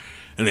there,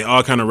 and they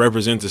all kind of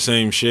represent the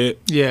same shit.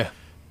 Yeah.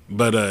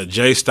 But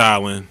Jay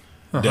Stylin,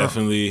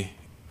 definitely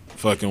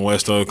fucking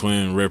West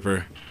Oakland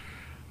Ripper.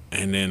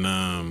 And then,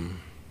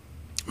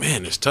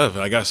 man, it's tough.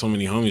 I got so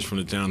many homies from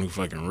the town who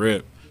fucking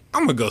rip.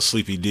 I'm gonna go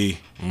Sleepy D,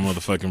 my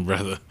motherfucking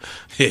brother.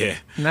 Yeah,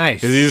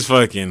 nice. Because he's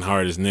fucking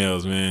hard as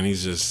nails, man.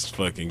 He's just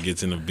fucking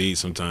gets in the beat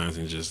sometimes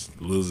and just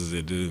loses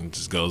it, dude, and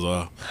just goes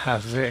off. How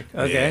sick.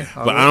 Okay. Yeah.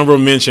 But honorable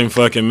mention,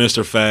 fucking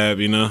Mr. Fab.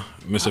 You know,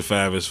 Mr.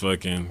 Fab is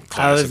fucking classic.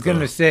 I was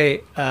gonna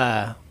say,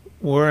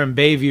 we're in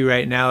Bayview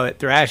right now at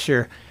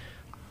Thrasher.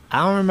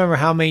 I don't remember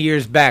how many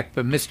years back,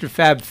 but Mr.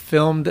 Fab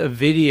filmed a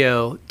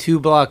video 2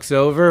 blocks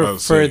over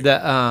for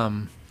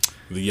the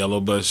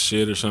yellow bus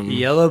shit or something.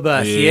 Yellow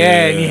bus,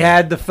 yeah. And he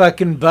had the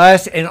fucking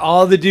bus and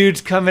all the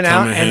dudes coming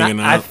out. And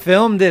I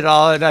filmed it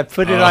all and I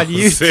put it on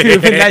YouTube. Sick.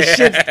 And that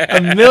shit's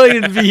 1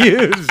 million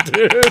views,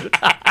 dude.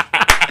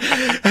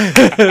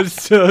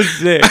 That's so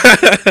sick.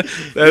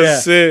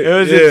 That's sick. It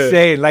was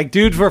insane. Like,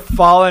 dudes were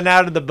falling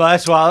out of the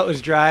bus while it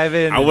was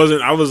driving. I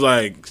was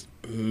like,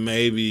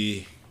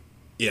 maybe...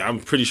 Yeah, I'm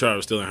pretty sure I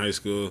was still in high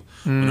school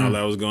when all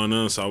that was going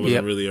on, so I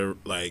wasn't really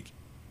like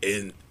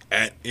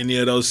at any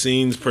of those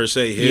scenes per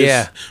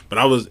se. But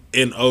I was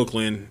in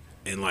Oakland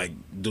and like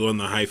doing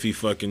the hyphy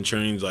fucking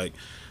trains, like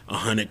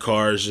 100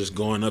 cars just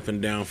going up and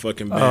down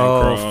fucking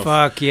Bancroft. Oh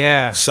fuck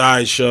yeah!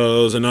 Side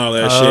shows and all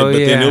that shit. But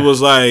then it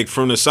was like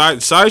from the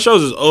side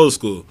shows is old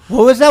school.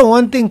 What was that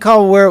one thing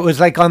called where it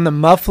was like on the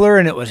muffler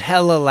and it was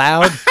hella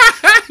loud?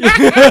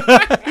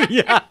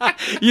 Yeah,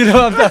 you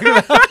know what I'm talking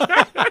about.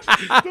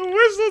 The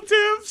whistle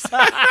tips.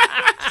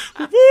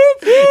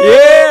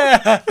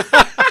 Yeah.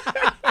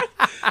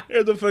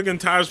 Here's the fucking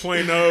Times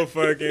Point no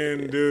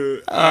fucking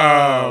dude.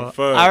 Oh,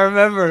 fuck. I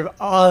remember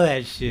all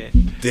that shit.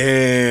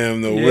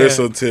 Damn, the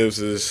whistle tips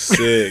is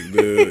sick,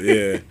 dude.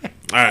 Yeah.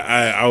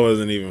 I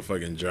wasn't even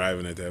fucking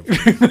driving at that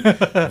point.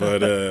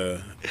 But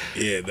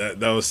yeah,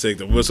 that was sick.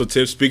 The whistle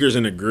tip speakers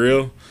in the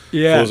grill.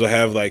 Yeah. Those will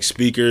have like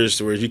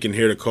speakers where you can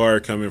hear the car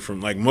coming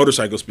from, like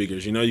motorcycle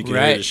speakers, you know, you can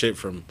hear the shit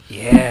from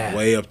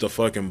way up the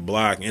fucking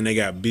block, and they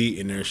got beat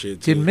in their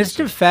shit too. Did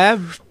Mr.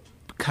 Fab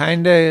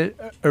kind of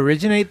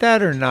originate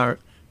that or not?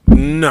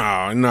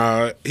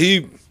 No.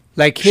 He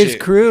like his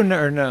crew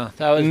or no?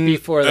 That was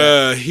before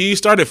that. He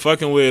started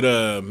fucking with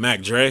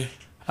Mac Dre.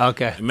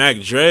 Okay.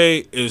 Mac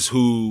Dre is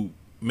who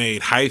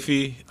made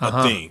hyphy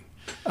a thing.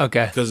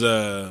 Okay.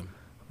 Because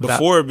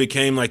before it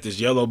became like this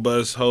yellow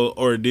bus whole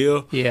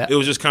ordeal, it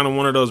was just kind of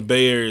one of those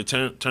Bay Area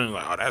turn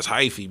like, oh, that's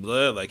hyphy,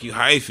 blood. Like, you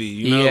hyphy,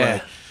 you know,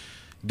 like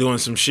doing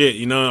some shit,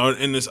 you know.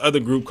 In this other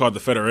group called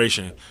the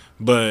Federation,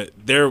 but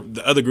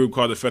the other group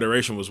called the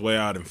Federation was way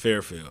out in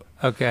Fairfield.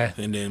 Okay.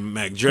 And then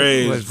Mac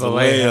Dre was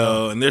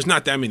Vallejo, and there's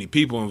not that many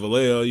people in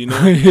Vallejo, you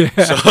know. Yeah.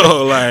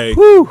 So like,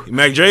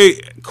 Mac Dre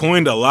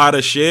coined a lot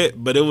of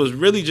shit, but it was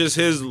really just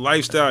his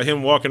lifestyle,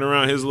 him walking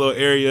around his little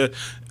area,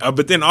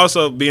 but then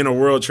also being a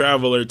world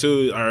traveler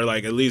too, or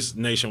like at least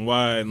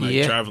nationwide, and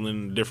like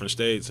traveling to different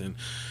states and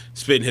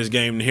spitting his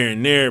game here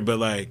and there. But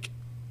like,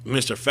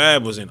 Mr.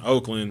 Fab was in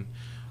Oakland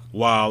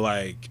while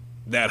like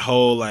that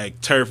whole like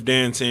turf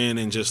dancing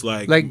and just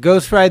like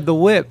Ghost Ride the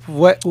Whip.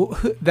 What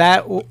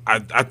that?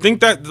 I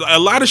think that a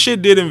lot of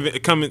shit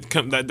did come.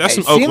 That's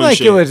some Oakland like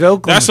shit. It was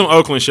Oakland. That's some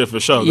Oakland shit for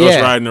sure. Ghost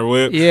Riding the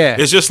Whip. Yeah,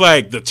 it's just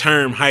like the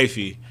term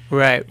hyphy.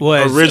 Right,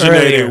 was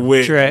originated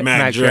with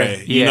Mac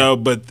Dre, you yeah. know,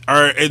 but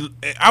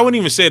I wouldn't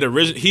even say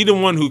it he the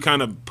one who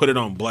kind of put it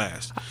on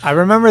blast. I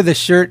remember the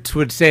shirts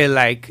would say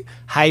like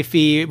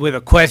hyphy with a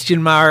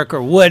question mark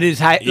or what is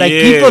hyphy. Like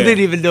people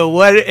didn't even know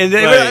what, and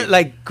they were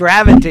like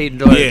gravitating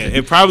towards it.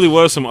 It probably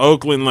was some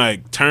Oakland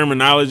like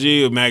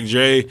terminology of Mac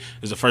Dre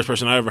is the first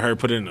person I ever heard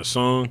put it in a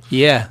song.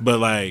 Yeah, but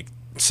like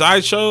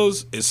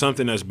sideshows is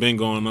something that's been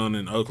going on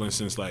in Oakland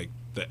since like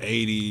the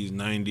 80s,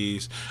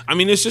 90s. I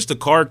mean, it's just the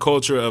car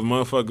culture of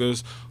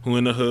motherfuckers who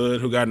in the hood,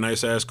 who got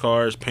nice-ass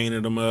cars,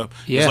 painted them up.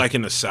 Yeah. It's like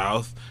in the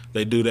South,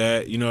 they do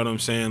that. You know what I'm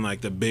saying?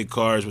 Like the big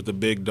cars with the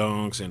big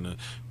donks and the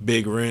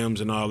big rims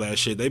and all that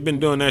shit. They've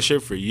been doing that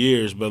shit for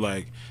years, but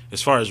like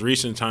as far as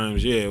recent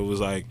times, it was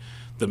like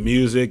the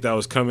music that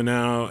was coming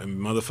out and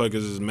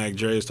motherfuckers as Mac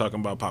Dre is talking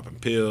about popping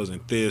pills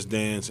and Thiz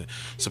dance. And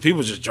so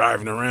people just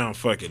driving around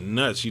fucking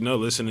nuts, you know,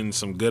 listening to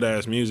some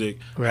good-ass music,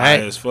 high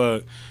as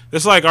fuck.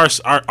 It's like our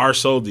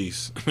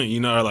soldies, you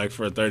know, like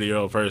for a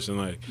 30-year-old person,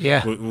 like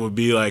would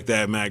be like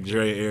that Mac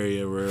Dre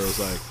area where it was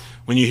like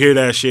when you hear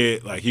that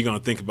shit, like you're gonna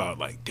think about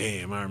like,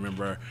 damn, I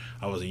remember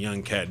I was a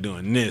young cat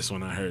doing this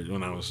when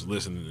I was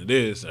listening to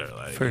this, or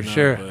like for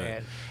sure.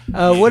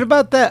 What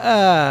about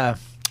that?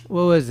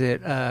 What was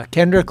it?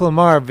 Kendrick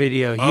Lamar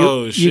video.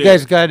 You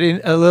guys got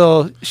a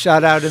little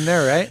shout out in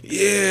there, right?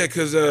 Yeah,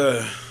 because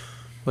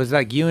was it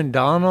like you and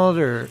Donald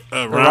or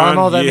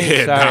Ronald?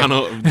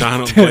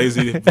 Donald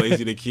Blazy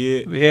the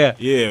Kid.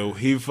 Yeah.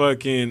 He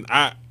fucking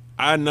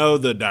I know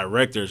the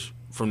directors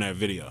from that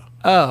video.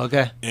 Oh,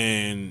 okay.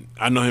 And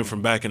I know him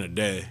from back in the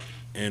day,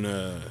 and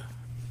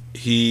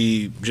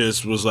he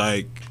just was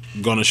like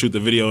gonna shoot the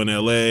video in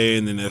LA,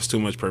 and then that's too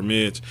much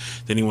permits.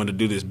 Then he wanted to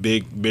do this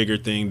bigger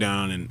thing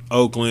down in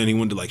Oakland. He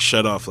wanted to like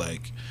shut off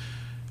like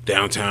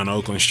downtown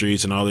Oakland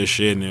streets and all this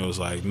shit, and it was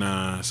like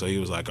nah. So he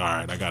was like, all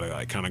right, I gotta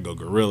like kind of go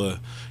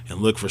guerrilla and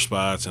look for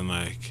spots. And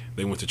like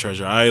they went to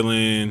Treasure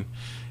Island,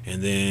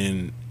 And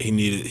then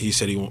he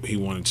said he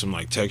wanted some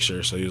like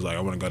texture, so he was like, I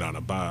want to go down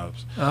to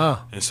Bob's.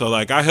 Oh. And so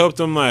like I helped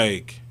him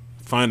like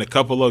find a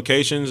couple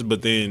locations,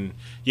 but then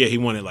he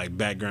wanted like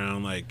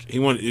background, like he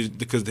wanted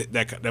because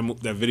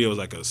that video was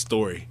like a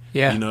story,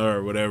 yeah, you know,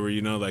 or whatever,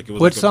 you know, like it was.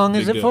 What like song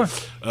is it deal.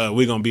 for?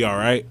 We Gonna Be All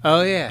Right.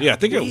 Oh yeah, yeah, I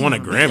think it won a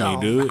Grammy,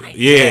 dude. Right.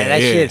 Yeah,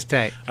 that shit's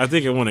tight. I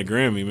think it won a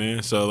Grammy,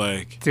 man. So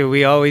like, dude,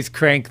 we always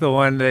crank the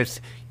one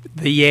that's.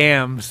 The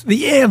yams. The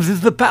yams is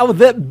the power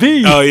that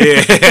be. Oh,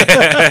 yeah.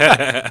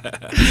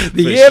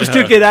 The yams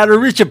took it out of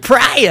Richard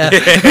Pryor.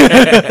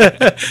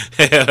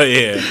 Hell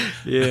yeah.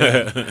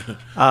 Yeah.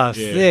 Oh,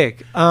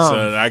 sick.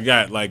 So I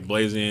got, like,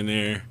 Blazy in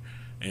there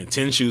and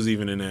Ten Shoes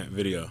even in that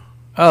video.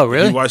 Oh,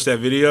 really? If you watch that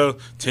video,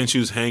 Ten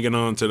Shoes hanging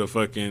on to the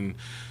fucking,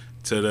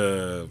 to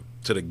the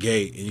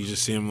gate, and you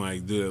just see him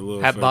like do that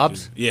little at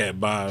Bob's. Yeah,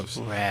 Bob's.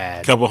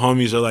 Rad. A couple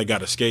homies are like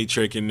got a skate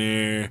trick in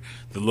there.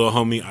 The little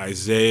homie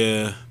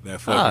Isaiah,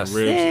 that fucking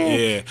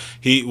rips.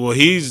 Yeah,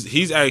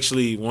 he's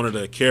actually one of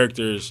the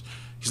characters.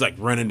 He's like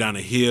running down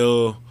a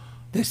hill.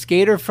 The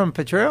skater from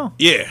Patrol.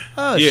 Yeah.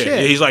 Oh yeah.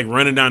 shit. He's like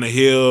running down a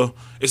hill.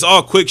 It's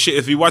all quick shit.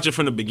 If you watch it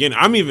from the beginning,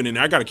 I'm even in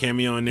there. I got a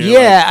cameo in there.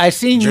 Yeah, like, I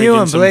seen you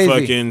and Blazy. Some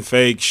fucking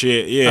fake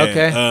shit. Yeah.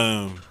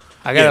 Okay.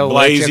 I gotta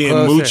watch it Blazy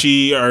closer. and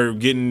Moochie are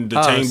getting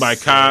detained by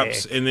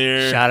cops in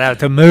there. Shout out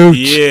to Mooch.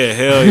 Yeah,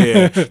 hell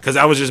yeah. Because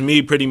that was just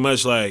me pretty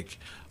much like,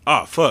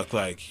 oh, fuck.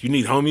 Like, you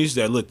need homies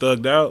that look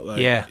thugged out?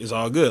 Like, yeah. It's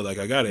all good. Like,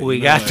 I got it. We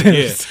you know? got like,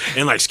 this. Yeah.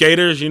 And like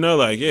skaters, you know,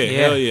 like,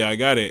 hell yeah, I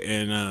got it.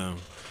 And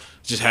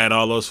just had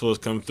all those fools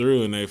come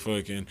through and they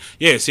fucking,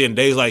 seeing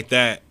days like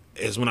that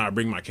is when I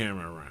bring my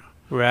camera around.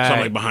 Right. So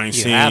I'm like behind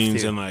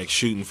scenes and like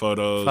shooting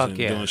photos and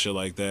doing shit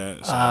like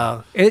that.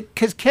 So.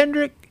 Because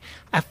Kendrick,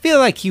 I feel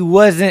like he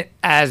wasn't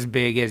as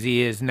big as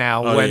he is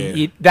now.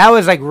 That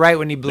was like right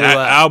when he blew that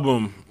up.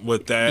 album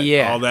with that,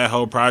 all that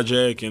whole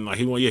project, and like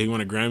he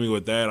won a Grammy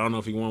with that. I don't know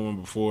if he won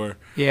one before.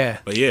 Yeah,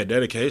 but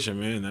dedication,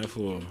 man. That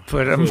fool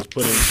put in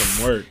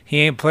some work. He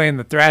ain't playing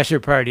the Thrasher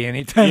party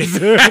anytime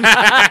soon.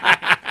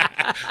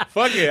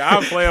 Fuck it,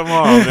 I'll play them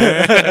all,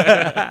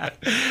 man.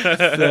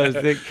 So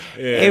sick.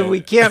 Yeah. Hey, we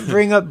can't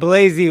bring up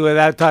Blazy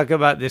without talking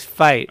about this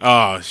fight.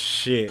 Oh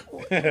shit!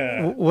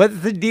 What's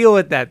the deal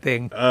with that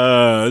thing?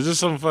 It's just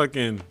some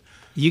fucking.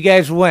 You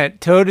guys went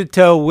toe to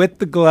toe with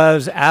the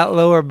gloves at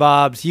Lower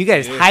Bob's. You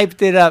guys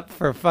hyped it up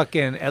for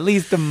fucking at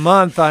least a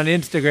month on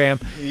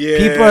Instagram. Yeah.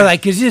 People are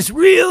like, "Is this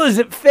real? Is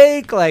it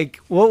fake? Like,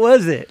 what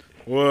was it?"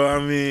 Well, I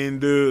mean,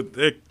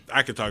 dude,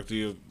 I could talk to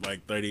you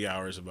like 30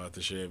 hours about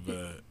the shit,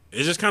 but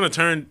it just kind of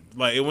turned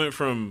like it went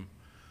from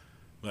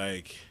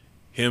like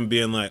him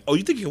being like, "Oh,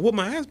 you think you can whoop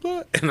my ass,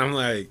 bud?" And I'm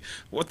like,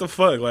 "What the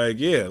fuck?" Like,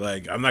 yeah,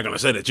 like I'm not gonna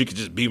say that you could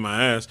just beat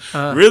my ass.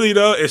 Really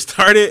though, it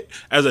started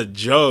as a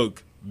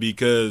joke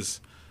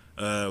because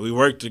we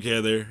worked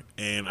together,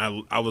 and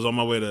I was on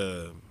my way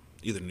to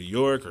either New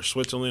York or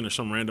Switzerland or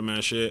some random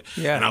ass shit.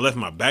 Yeah. And I left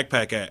my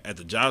backpack at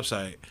the job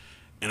site,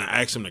 and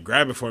I asked him to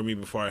grab it for me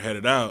before I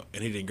headed out,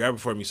 and he didn't grab it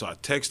for me. So I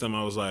texted him.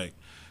 I was like,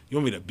 "You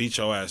want me to beat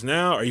your ass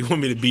now, or you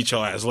want me to beat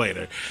your ass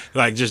later?"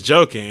 Like, just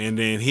joking. And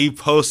then he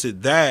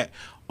posted that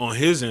on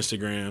his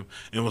Instagram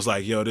and was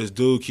like, "Yo, this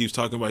dude keeps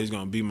talking about he's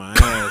gonna beat my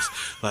ass.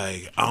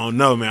 Like, I don't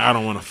know, man. I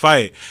don't want to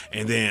fight."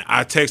 And then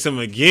I text him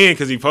again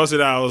because he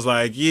posted that. I was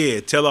like, "Yeah,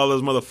 tell all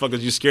those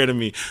motherfuckers you scared of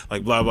me.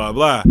 Like, blah blah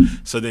blah."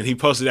 So then he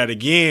posted that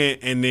again,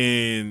 and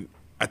then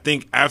I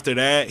think after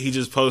that he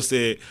just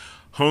posted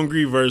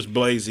Hungry versus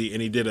Blazy,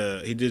 and he did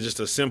just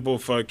a simple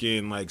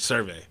fucking like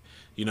survey.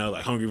 You know,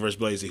 like Hungry versus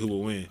Blazy, who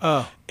will win?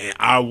 Oh. And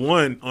I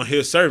won on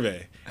his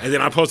survey. And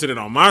then I posted it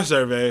on my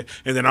survey,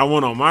 and then I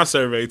won on my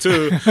survey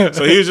too.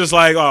 So he was just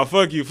like, "Oh,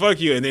 fuck you."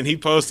 And then he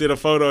posted a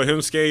photo of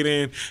him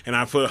skating, and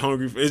I put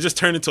Hungry. It just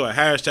turned into a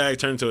hashtag,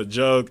 turned into a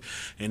joke,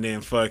 and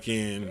then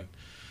fucking.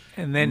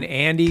 And then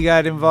Andy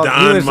got involved.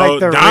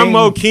 Don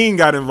Mo King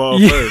got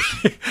involved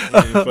first.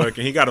 And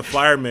fucking, he got a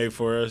flyer made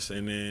for us,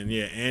 and then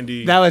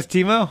Andy. That was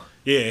Timo?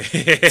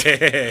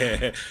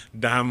 Yeah,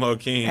 Don Mo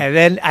King. And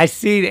then I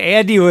see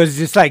Andy was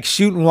just like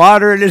shooting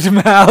water in his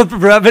mouth,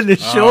 rubbing his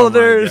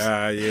shoulders. Oh my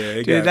God,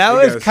 yeah. Dude, that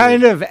was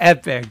kind of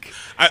epic.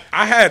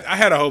 I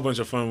had a whole bunch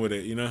of fun with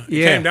it, you know?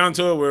 It came down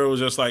to it where it was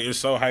just like, it's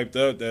so hyped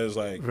up that it's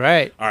like,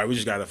 right. All right, we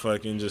just got to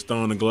fucking just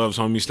throw in the gloves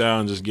homie style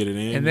and just get it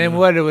in. And then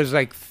what? It was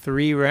like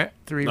three rounds?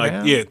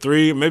 Yeah,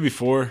 3, maybe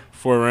 4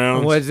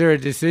 rounds. Was there a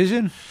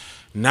decision?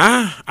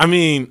 Nah, I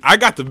mean, I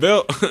got the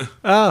belt.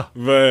 Oh.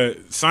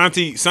 But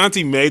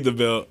Santi made the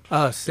belt.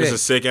 Oh, sick. It's a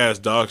sick-ass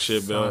dog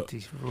shit belt.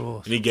 Santi's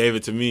rules. And he gave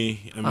it to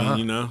me. I mean,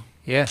 you know.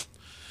 Yeah.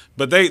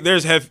 But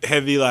there's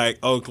heavy, like,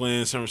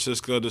 Oakland, San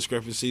Francisco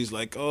discrepancies.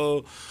 Like,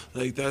 oh,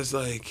 like, that's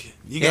like,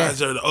 you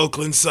guys are the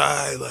Oakland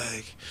side.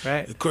 Like,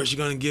 right. Of course you're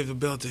going to give the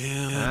belt to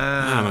him.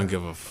 I don't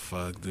give a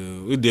fuck,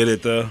 dude. We did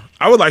it, though.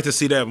 I would like to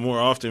see that more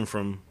often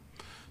from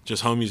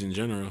just homies in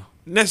general.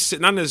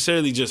 Not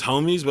necessarily just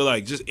homies, but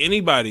like just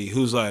anybody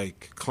who's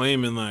like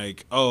claiming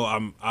like,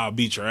 "Oh, I'll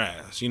beat your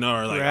ass," you know,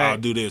 or like, "I'll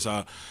do this."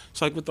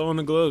 It's like, we're throwing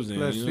the gloves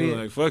then, you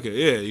know, like fuck it,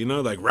 yeah, you know,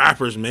 like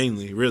rappers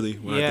mainly, really.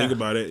 When I think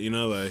about it, you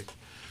know, like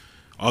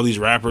all these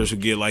rappers who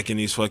get like in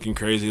these fucking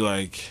crazy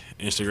like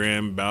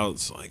Instagram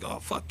bouts, like, oh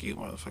fuck you,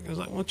 motherfuckers.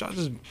 Like, why don't y'all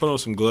just put on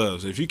some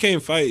gloves? If you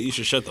can't fight, you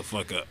should shut the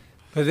fuck up.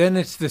 But then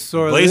it's the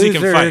sore Blazy loser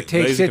can fight.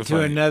 takes Blazy it can to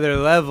fight. another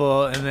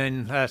level, and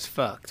then that's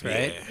fucked,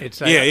 right? Yeah.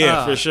 It's like,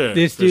 Yeah, for sure.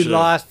 This for dude sure.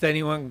 lost, then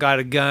he went and got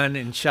a gun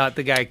and shot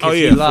the guy because Oh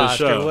yeah, he lost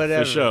for sure, or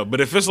whatever. for sure. But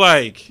if it's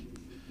like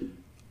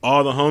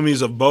all the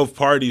homies of both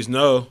parties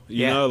know,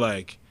 you Yeah. know,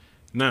 like,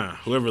 nah,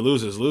 whoever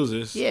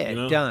loses. Yeah, you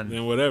know? done.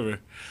 Then whatever.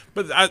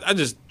 But I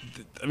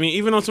mean,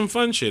 even on some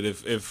fun shit,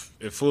 if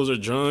fools are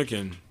drunk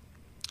and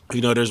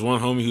you know, there's one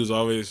homie who's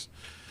always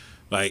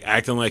like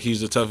acting like he's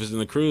the toughest in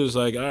the crew. It's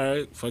like, all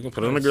right, fucking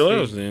put on the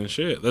gloves then.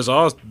 Shit, let's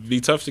all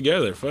be tough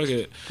together. Fuck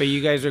it. But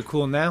you guys are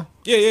cool now?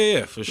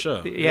 Yeah, for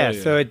sure. Yeah,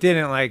 so it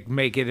didn't like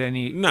make it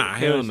any. Nah,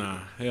 hell nah.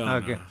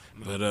 Okay.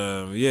 But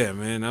yeah,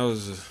 man, that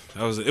was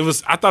it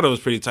was. I thought it was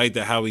pretty tight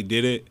that how we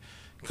did it,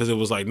 because it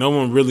was like no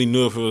one really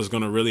knew if it was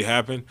gonna really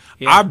happen.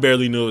 Yeah. I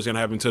barely knew it was gonna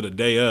happen until the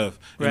day of,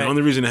 and Right. the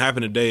only reason it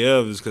happened the day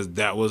of is because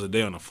that was a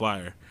day on the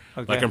flyer.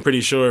 Okay. Like, I'm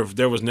pretty sure if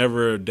there was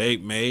never a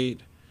date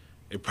made,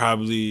 it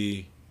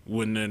probably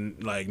wouldn't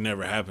have, like,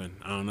 never happened.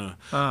 I don't know.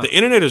 The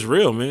internet is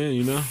real, man,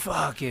 you know?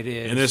 Fuck, it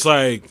is. And it's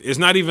like, it's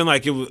not even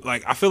like it was,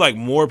 like, I feel like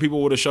more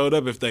people would have showed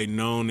up if they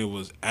known it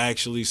was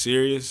actually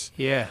serious.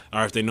 Yeah.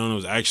 Or if they known it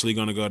was actually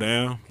going to go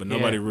down. But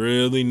nobody Yeah.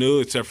 really knew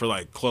except for,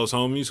 like, close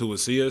homies who would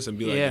see us and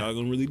be like, Yeah. y'all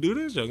going to really do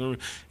this?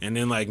 And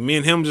then, like, me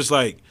and him just,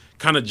 like,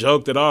 kind of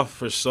joked it off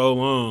for so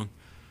long.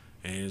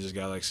 And it just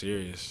got, like,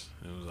 serious.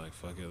 It was like,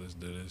 fuck it, let's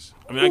do this.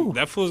 I mean,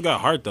 that fool's got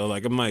heart, though.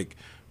 Like, I'm, like,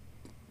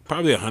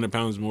 probably 100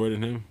 pounds more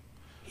than him.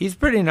 He's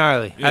pretty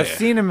gnarly. Yeah. I've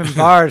seen him in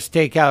bars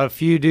take out a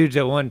few dudes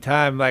at one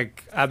time.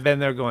 Like, I've been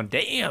there going,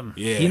 damn.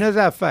 Yeah. He knows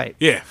how to fight.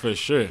 Yeah, for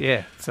sure.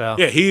 Yeah, so.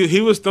 Yeah,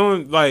 he was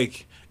throwing,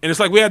 like, and it's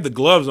like we had the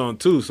gloves on,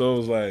 too, so it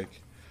was like,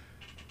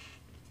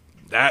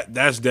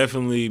 that's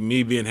definitely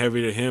me being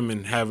heavier to him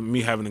and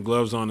having the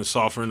gloves on and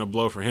softening the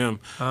blow for him.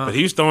 But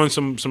he was throwing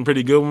some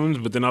pretty good ones,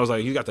 but then I was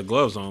like, you got the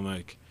gloves on,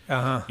 like,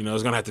 you know,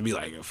 it's going to have to be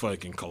like a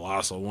fucking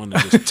colossal one to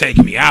just take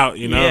me out,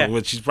 you know, Yeah.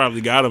 which he's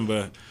probably got him,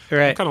 but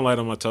Right. I'm kind of light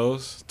on my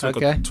toes.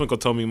 Twinkle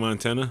told me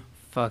Montana.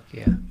 Fuck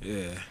yeah.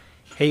 Yeah.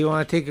 Hey, you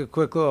want to take a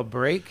quick little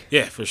break?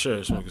 Yeah, for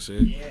sure. Smoke a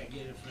cig.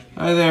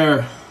 Hi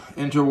there,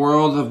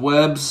 interworld of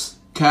webs,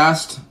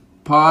 cast,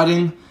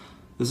 podding.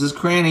 This is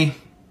Cranny.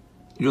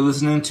 You're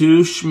listening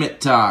to Schmidt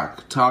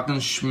Talk,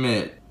 talking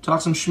Schmidt. Talk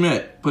some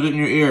Schmidt. Put it in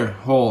your ear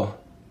hole.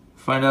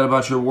 Find out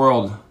about your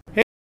world.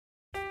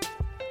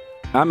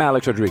 I'm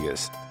Alex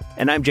Rodriguez.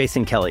 And I'm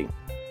Jason Kelly.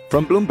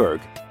 From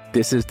Bloomberg,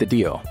 this is The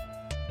Deal.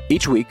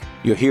 Each week,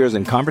 you'll hear us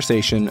in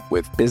conversation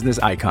with business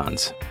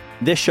icons.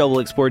 This show will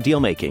explore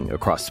deal-making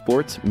across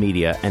sports,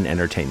 media, and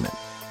entertainment.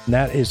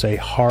 That is a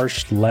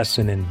harsh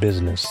lesson in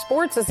business.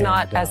 Sports is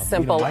not as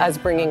simple as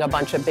bringing a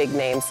bunch of big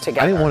names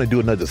together. I didn't want to do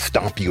another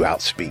stomp you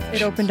out speech.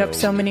 It opened up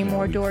so many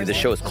more doors. The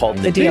show is called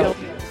The Deal.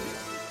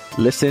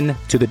 Listen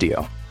to The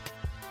Deal.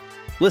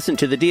 Listen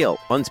to The Deal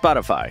on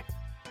Spotify.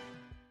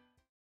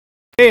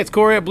 Hey, it's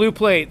Corey at Blue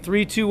Plate,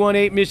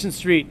 3218 Mission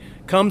Street.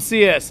 Come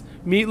see us.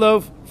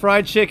 Meatloaf,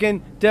 fried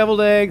chicken,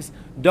 deviled eggs,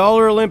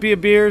 Dollar Olympia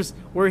beers.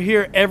 We're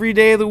here every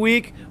day of the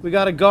week. We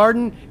got a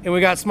garden, and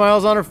we got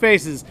smiles on our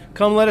faces.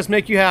 Come let us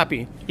make you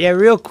happy. Yeah,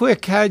 real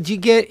quick, how'd you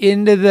get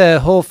into the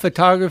whole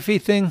photography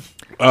thing?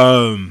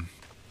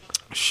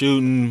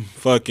 Shooting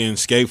fucking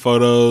skate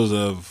photos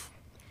of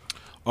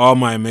all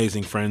my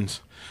amazing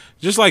friends.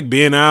 Just like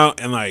being out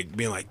and like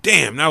being like,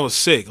 damn, that was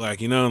sick. Like,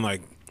 you know, and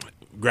like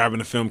grabbing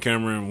the film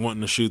camera and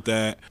wanting to shoot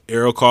that.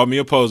 Arrow called me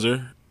a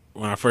poser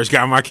when I first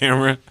got my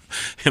camera,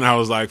 and I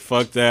was like,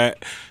 fuck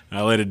that. And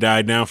I let it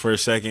die down for a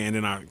second, and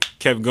then I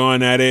kept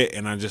going at it,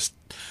 and I just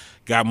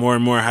got more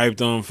and more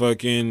hyped on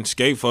fucking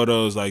skate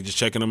photos, like just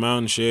checking them out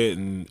and shit.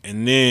 And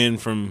then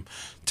from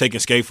taking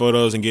skate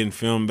photos and getting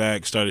film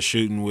back, started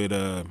shooting with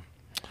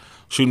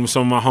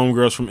some of my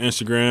homegirls from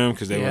Instagram,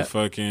 because they would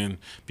fucking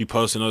be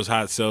posting those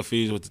hot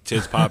selfies with the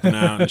tits popping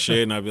out and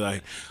shit. And I'd be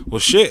like, well,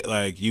 shit,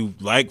 like, you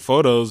like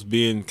photos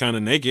being kind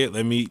of naked.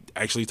 Let me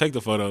actually take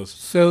the photos.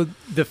 So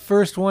the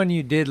first one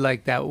you did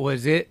like that,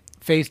 was it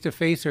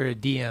face-to-face or a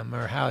DM,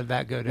 or how did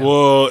that go down?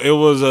 Well, it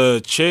was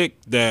a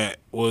chick that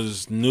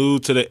was new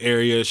to the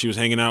area. She was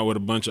hanging out with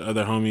a bunch of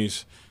other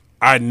homies.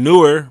 I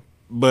knew her,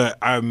 but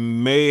I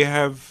may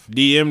have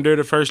DM'd her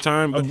the first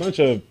time. A bunch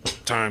of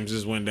times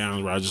this went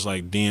down where I just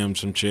like DM'd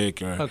some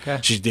chick, or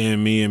she's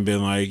DM'd me and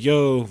been like,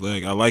 yo,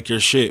 like, I like your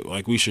shit,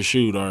 like, we should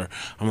shoot. Or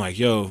I'm like,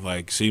 yo,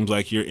 like, seems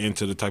like you're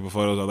into the type of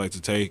photos I like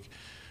to take.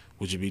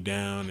 Would you be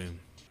down? And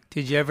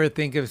Did you ever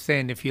think of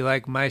saying, if you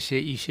like my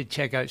shit, you should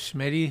check out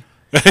Schmitty?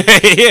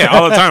 Yeah,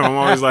 all the time. I'm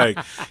always like,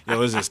 yo,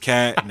 there's this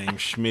cat named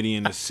Schmitty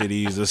in the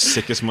city. He's the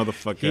sickest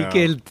motherfucker. He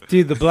can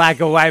do the black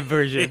and white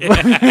version.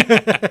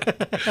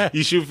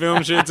 You shoot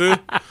film shit too?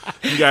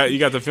 You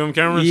got the film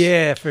cameras?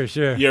 Yeah, for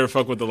sure. You ever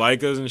fuck with the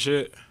Leicas and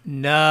shit?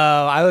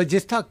 No, I would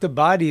just talk to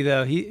Body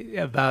though.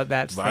 About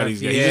that Body's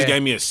stuff. He just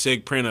gave me a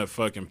sick print of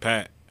fucking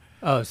Pat.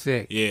 Oh,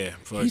 sick. Yeah.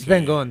 He's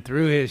been going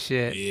through his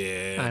shit.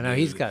 Yeah. I know,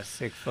 he's got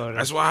sick photos.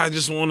 That's why I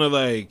just want to,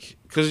 like,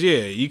 because,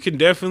 yeah, you can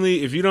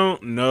definitely, if you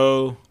don't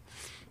know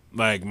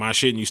like my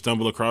shit and you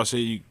stumble across it,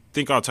 you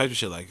think all types of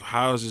shit. Like,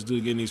 how is this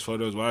dude getting these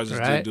photos? Why is this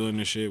dude doing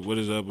this shit? What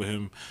is up with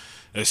him?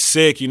 It's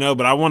sick, you know,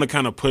 but I want to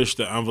kind of push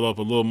the envelope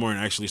a little more and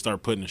actually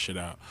start putting the shit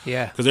out.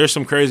 Yeah. Because there's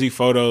some crazy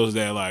photos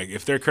that, like,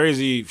 if they're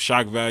crazy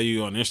shock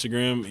value on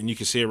Instagram and you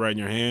can see it right in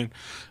your hand,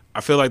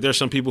 I feel like there's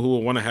some people who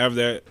will want to have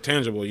that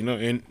tangible, you know,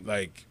 and,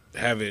 like,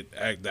 have it,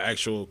 the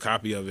actual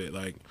copy of it,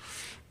 like,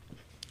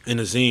 in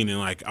a zine. And,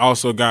 like,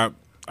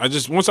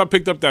 once I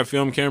picked up that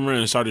film camera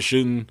and started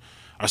shooting,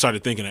 I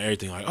started thinking of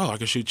everything like, I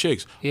can shoot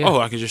chicks. Yeah.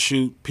 I can just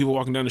shoot people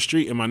walking down the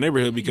street in my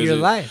neighborhood because your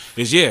life.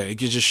 It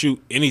can just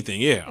shoot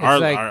anything. Yeah,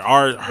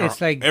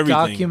 it's like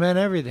everything. Document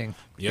everything.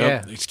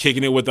 Yep. Yeah, it's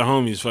kicking it with the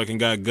homies. Fucking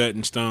got Gut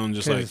and Stone,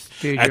 just like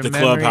dude, at the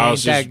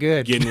clubhouse, just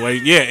getting way.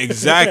 Yeah,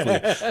 exactly.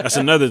 That's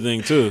another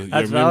thing too.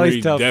 That's your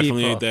memory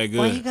definitely ain't that good.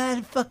 Why you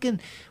gotta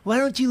why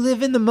don't you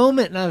live in the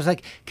moment? And I was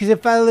like, because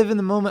if I live in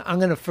the moment, I'm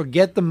gonna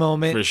forget the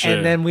moment, for sure.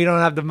 And then we don't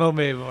have the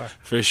moment anymore.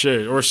 For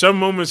sure. Or some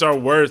moments are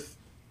worth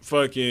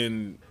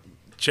fucking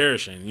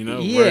cherishing, you know?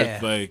 Yeah,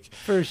 worth, like,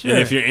 for sure. And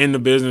if you're in the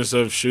business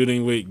of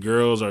shooting with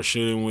girls or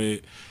shooting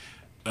with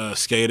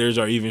skaters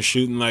or even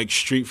shooting like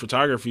street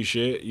photography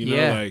shit, you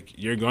know, like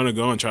you're gonna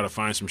go and try to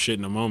find some shit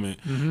in the moment,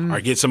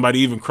 or get somebody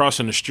even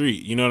crossing the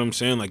street. You know what I'm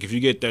saying? Like if you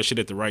get that shit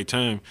at the right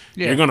time,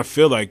 you're gonna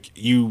feel like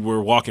you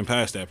were walking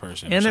past that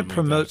person. And it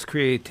promotes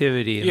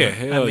creativity. Yeah,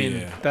 hell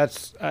yeah.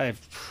 That's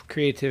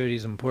creativity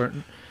is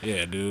important.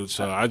 Yeah, dude.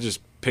 So I just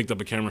picked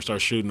up a camera, started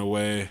shooting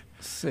away.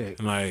 Sick.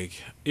 And like,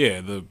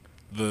 yeah,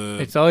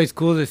 it's always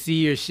cool to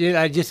see your shit.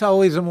 I just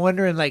always am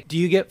wondering, like, do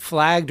you get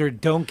flagged or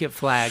don't get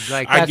flagged?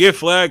 Like, I get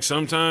flagged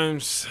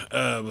sometimes,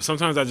 but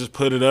sometimes I just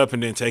put it up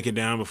and then take it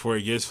down before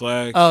it gets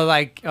flagged. Oh,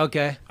 like,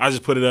 okay. I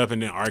just put it up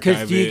and then archive it.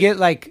 Because do you get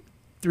like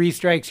 3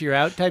 strikes you're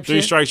out type shit?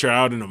 3 strikes you're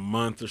out in a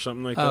month or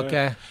something like that.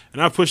 Okay.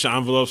 And I pushed the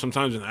envelope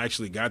sometimes and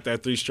actually got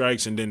that 3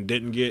 strikes and then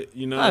didn't get,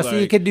 you know. So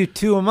you could do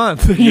 2 a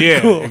month. Yeah,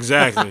 cool.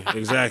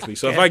 exactly.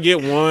 So if I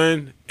get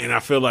one and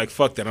I feel like,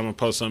 fuck that, I'm going to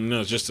post something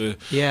else just to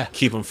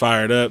keep them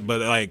fired up.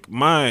 But like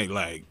my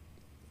like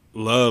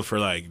love for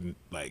like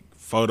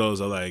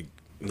photos of like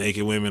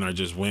naked women or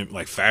just women,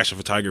 like fashion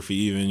photography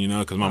even, you know,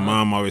 because my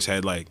mom always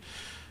had like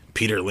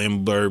Peter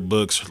Lindbergh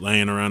books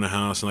laying around the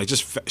house and like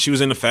just she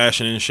was into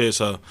fashion and shit.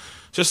 So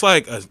just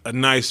like a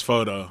nice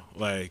photo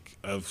like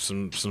of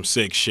some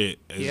sick shit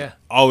has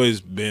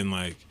always been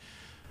like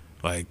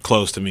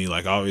close to me.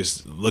 Like I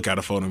always look at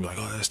a photo and be like,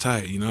 oh, that's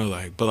tight, you know,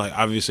 like, but like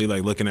obviously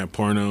like looking at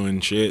porno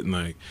and shit, and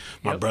like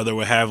my brother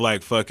would have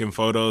like fucking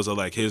photos of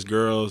like his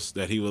girls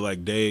that he would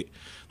like date,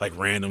 like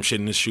random shit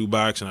in his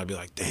shoebox, and I'd be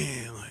like,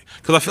 damn, like,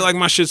 because I feel like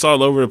my shit's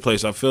all over the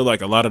place. I feel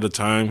like a lot of the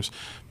times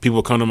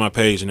people come to my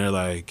page and they're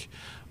like,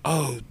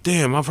 oh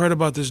damn, I've heard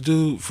about this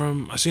dude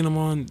I seen him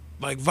on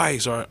like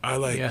Vice, or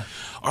or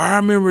I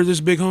remember this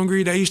Big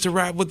Hungry that used to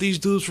rap with these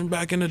dudes from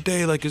back in the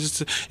day, like, and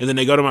then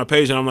they go to my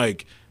page and I'm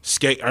like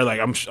skate, or like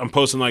I'm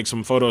posting like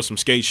some photos, some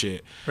skate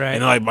shit, right?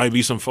 And like might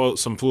be some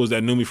fools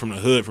that knew me from the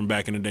hood from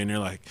back in the day, and they're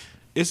like,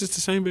 is this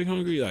the same Big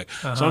Hungry? Like,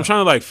 so I'm trying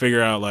to like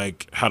figure out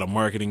like how to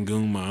market and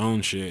goon my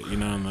own shit, you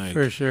know, and like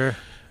for sure.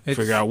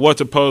 Figure out what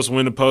to post,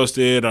 when to post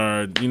it,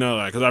 or, you know,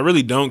 like, because I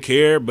really don't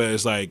care, but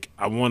it's like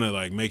I want to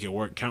like make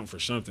it count for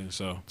something.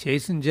 So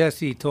Jason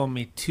Jesse told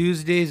me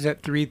Tuesdays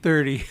at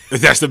 3:30.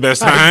 That's the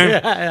best time.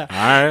 Yeah.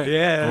 All right.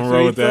 Yeah, that's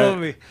what he told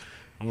me.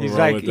 He's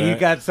like, you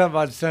got something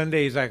on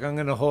Sunday. He's like, I'm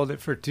gonna hold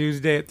it for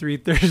Tuesday at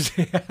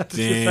 3:30.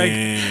 Damn.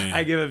 Like,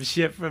 I give him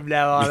shit from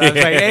now on. I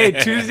was like, hey,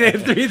 Tuesday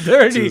at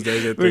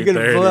 3:30. We're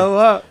gonna blow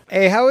up.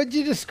 Hey, how would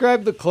you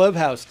describe the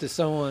clubhouse to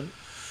someone?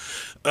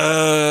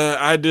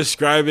 I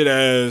describe it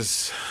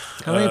as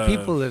how many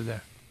people live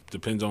there?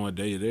 Depends on what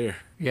day you're there.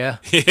 Yeah.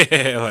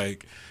 Yeah,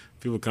 like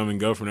people come and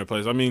go from that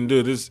place. I mean,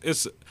 dude,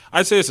 it's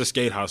I'd say it's a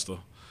skate hostel.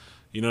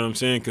 You know what I'm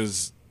saying?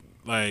 Because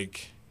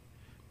like,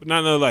 but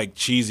not no like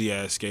cheesy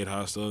ass skate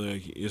hostel.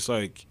 Like,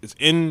 it's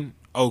in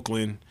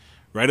Oakland,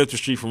 right up the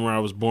street from where I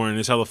was born.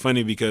 It's hella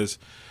funny because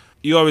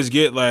you always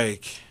get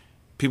like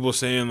people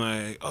saying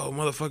like, oh,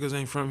 motherfuckers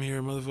ain't from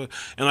here, motherfucker.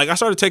 And like I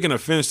started taking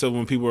offense to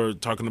when people were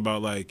talking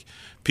about like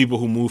people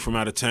who move from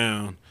out of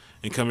town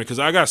and come here, because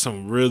I got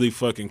some really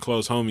fucking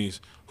close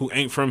homies who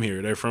ain't from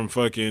here. They're from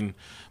fucking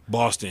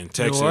Boston,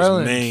 Texas,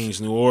 Maine,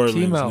 New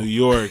Orleans, Timo. New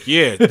York.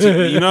 Yeah,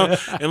 you know?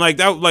 And like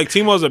that, like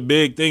Timo's a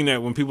big thing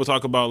that when people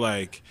talk about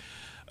like,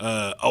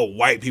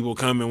 white people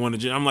come and want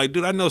to. I'm like,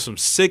 dude, I know some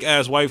sick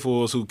ass white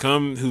fools who've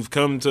come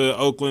to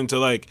Oakland to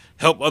like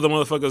help other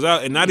motherfuckers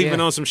out, and not even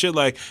on some shit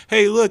like,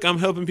 hey, look, I'm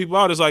helping people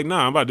out. It's like,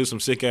 nah, I'm about to do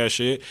some sick ass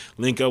shit.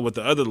 Link up with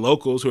the other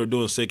locals who are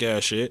doing sick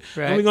ass shit,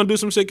 and we're gonna do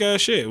some sick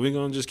ass shit. We're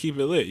gonna just keep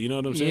it lit. You know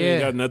what I'm saying? It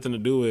got nothing to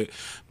do with,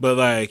 but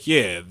like,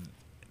 yeah,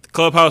 the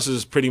clubhouse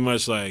is pretty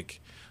much like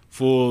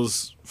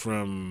fools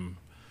from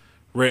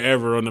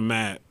wherever on the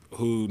map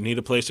who need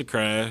a place to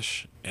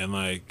crash and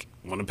like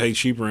want to pay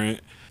cheap rent.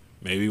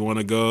 Maybe want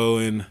to go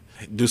and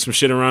do some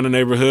shit around the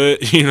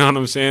neighborhood, you know what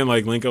I'm saying?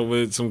 Like link up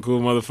with some cool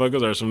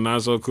motherfuckers or some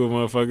not so cool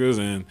motherfuckers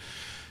and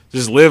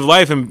just live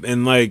life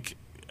and like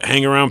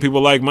hang around people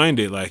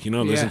like-minded, like, you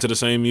know, listen to the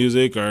same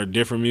music or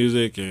different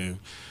music and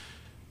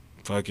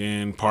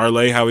fucking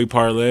parlay how we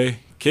parlay.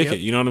 Kick Yep. it,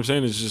 you know what I'm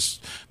saying? It's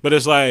just, but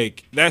it's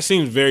like that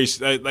seems very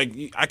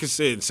like I could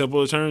say it in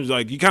simpler terms.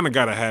 Like you kind of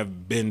gotta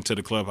have been to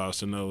the clubhouse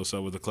to know what's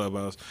up with the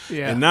clubhouse,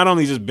 Yeah. and not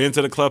only just been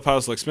to the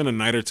clubhouse, like spend a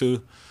night or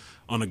two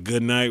on a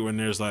good night when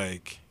there's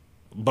like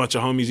a bunch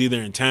of homies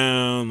either in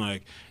town.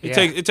 Like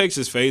it takes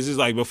its phases.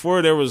 Like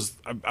before there was,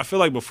 I feel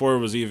like before it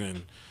was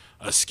even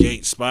a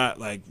skate spot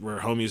like where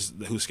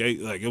homies who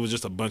skate, like it was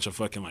just a bunch of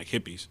fucking like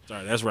hippies.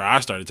 Sorry, that's where I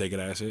started taking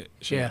acid.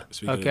 Shit, Yeah.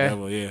 Speaking Okay. of the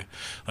devil, yeah.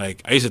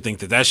 Like I used to think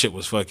that shit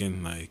was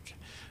fucking like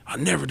I'll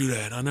never do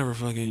that. I'll never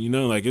fucking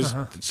like it's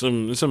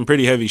some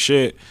pretty heavy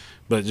shit.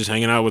 But just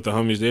hanging out with the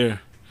homies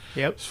there.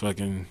 Yep. Just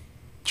fucking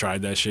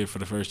tried that shit for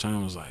the first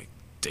time. I was like,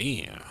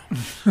 damn,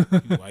 you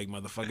white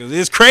motherfuckers,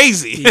 it's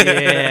crazy.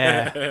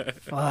 Yeah.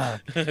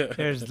 Fuck.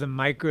 There's the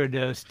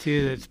microdose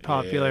too that's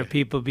popular.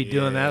 People be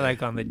doing that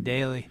like on the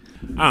daily.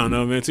 I don't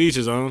know, man. To each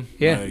his own.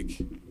 Yeah.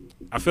 Like,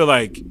 I feel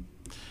like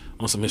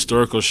on some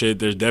historical shit,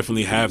 there's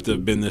definitely have to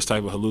have been this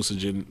type of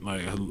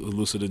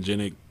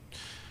hallucinogenic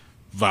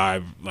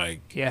vibe,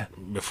 like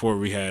before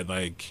we had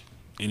like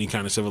any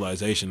kind of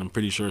civilization. I'm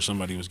pretty sure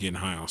somebody was getting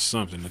high on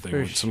something that they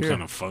were some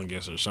kind of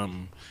fungus or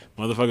something.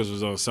 Motherfuckers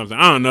was on something.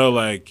 I don't know.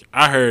 Like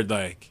I heard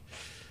like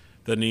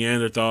the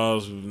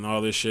Neanderthals and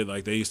all this shit.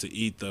 Like they used to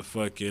eat the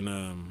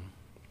fucking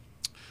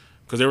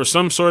because there was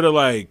some sort of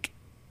like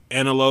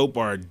antelope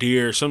or a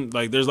deer. Some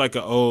like there's like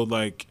an old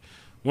like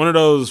one of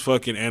those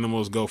fucking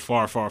animals go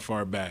far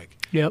back.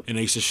 Yep. And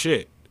they used to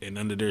shit, and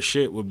under their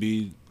shit would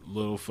be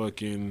little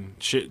fucking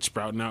shit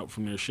sprouting out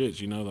from their shits,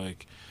 you know,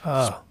 like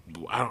I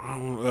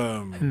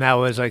don't and that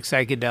was like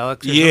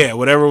psychedelics. Yeah,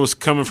 whatever was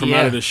coming from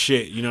out of the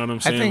shit, you know what I'm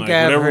saying? I think like I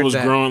have whatever heard was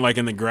that. growing like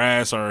in the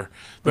grass or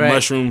the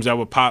mushrooms that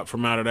would pop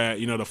from out of that,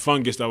 you know, the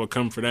fungus that would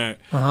come for that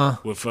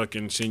would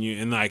fucking send you,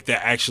 and like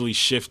that actually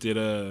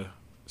shifted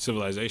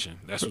civilization.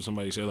 That's what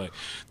somebody said. Like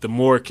the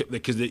more,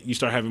 because you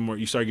start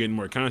getting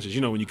more conscious.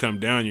 You know, when you come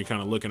down, you're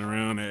kind of looking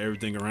around at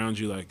everything around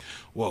you, like,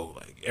 whoa,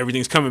 like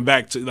everything's coming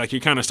back to, like you're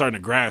kind of starting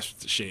to grasp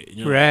the shit.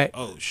 You know, right? Like,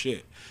 oh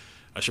shit,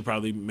 I should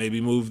probably maybe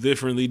move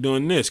differently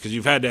doing this, because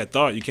you've had that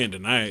thought. You can't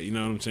deny it. You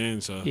know what I'm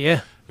saying? So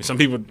yeah. Some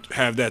people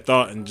have that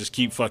thought and just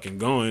keep fucking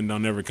going. They'll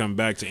never come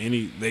back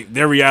to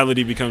their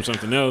reality becomes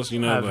something else, you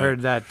know. I've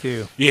heard that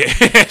too. Yeah.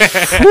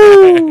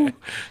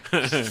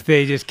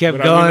 They just kept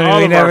But going I mean, and all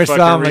we of never our saw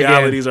fucking them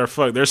realities again. are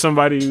fucked. There's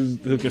somebody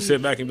who can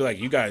sit back and be like,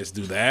 you guys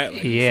do that?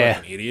 Like, you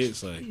fucking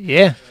idiots. Like,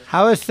 yeah.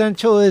 How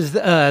essential is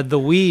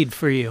the weed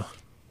for you?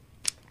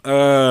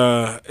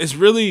 it's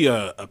really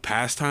a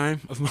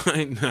pastime of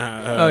mine.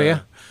 Oh,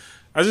 yeah?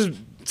 I just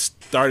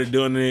started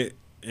doing it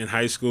in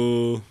high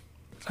school.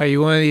 Are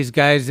you one of these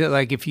guys that,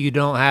 like, if you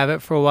don't have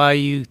it for a while,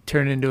 you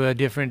turn into a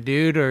different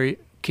dude, or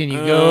can you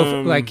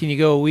go can you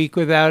go a week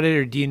without it,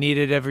 or do you need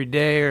it every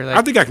day? Or like,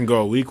 I think I can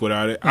go a week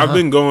without it. I've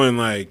been going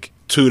like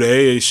 2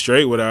 days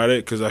straight without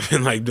it because I've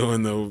been like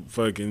doing the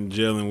fucking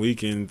jail and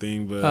weekend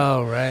thing. But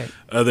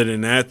other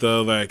than that,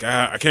 though, like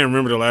I can't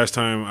remember the last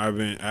time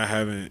I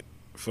haven't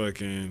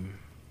fucking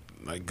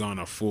like gone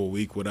a full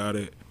week without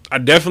it. I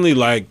definitely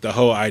like the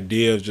whole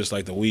idea of just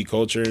like the weed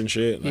culture and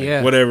shit.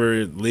 Like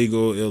whatever,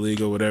 legal,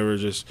 illegal, whatever,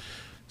 just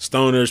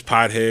stoners,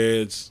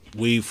 potheads,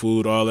 weed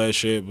food, all that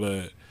shit.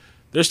 But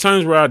there's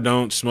times where I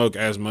don't smoke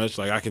as much.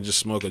 Like I can just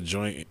smoke a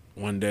joint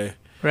one day,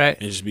 right,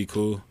 and just be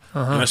cool.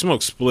 And I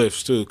smoke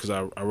spliffs too because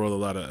I roll a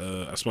lot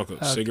of I smoke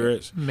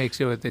cigarettes.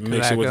 Mix it with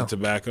the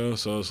tobacco.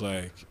 So it's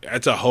like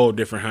that's a whole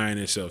different high in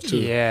itself too.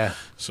 Yeah.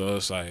 So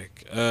it's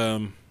like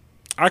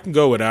I can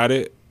go without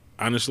it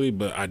honestly,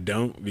 but I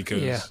don't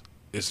because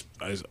I'm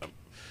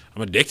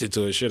addicted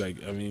to it. Shit, I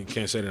mean,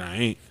 can't say that I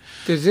ain't.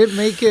 Does it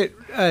make it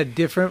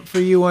different for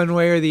you one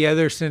way or the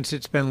other since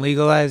it's been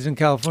legalized in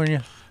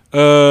California?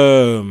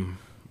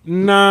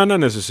 Nah,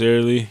 not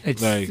necessarily.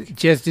 It's like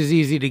just as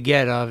easy to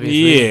get,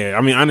 obviously. Yeah,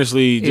 I mean,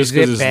 honestly, just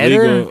because it's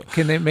better? legal,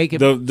 Can they make it?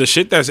 The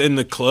shit that's in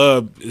the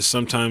club is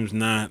sometimes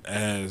not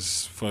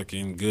as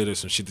fucking good as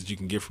some shit that you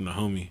can get from the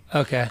homie.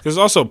 Okay. Because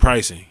it's also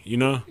pricing, you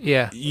know.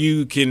 Yeah.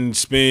 You can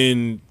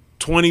spend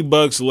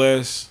 $20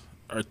 less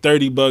or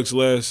 $30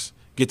 less,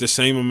 get the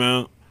same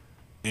amount,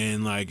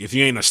 and like if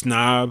you ain't a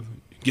snob,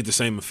 get the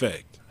same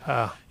effect.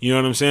 You know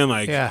what I'm saying?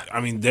 Like, I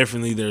mean,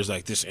 definitely there's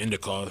like this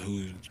indica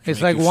who it's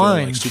like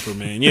wine, like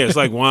Superman. Yeah, it's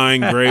like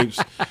wine, grapes,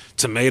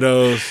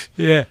 tomatoes.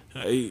 Yeah,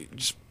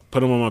 just put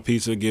them on my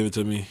pizza, give it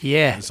to me.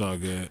 Yeah, it's all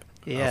good.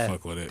 Yeah, I'll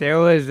fuck with it. There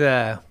was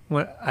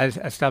when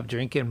I stopped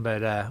drinking,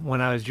 but when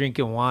I was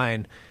drinking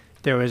wine,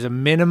 there was a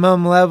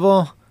minimum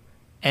level,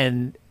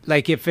 and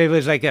like if it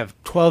was like a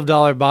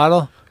 $12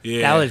 bottle,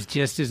 that was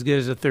just as good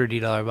as a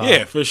 $30 bottle.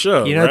 Yeah, for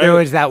sure. You know, there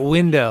was that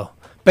window.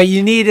 But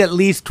you need at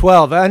least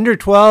 12. Under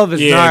 12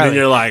 is gnarly. Yeah, then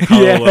you're like,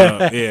 hold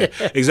up. Yeah,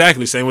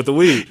 exactly. Same with the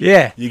weed.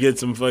 Yeah. You get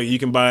some you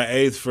can buy an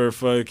eighth for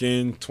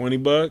fucking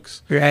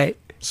 $20. Right.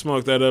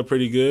 Smoke that up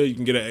pretty good. You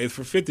can get an eighth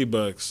for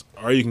 $50.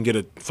 Or you can get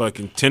a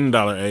fucking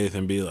 $10 eighth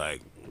and be like,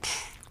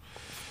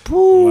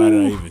 why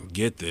did I even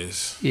get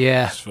this?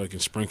 Yeah. Just fucking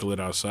sprinkle it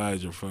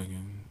outside your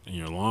fucking in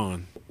your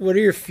lawn. What are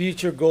your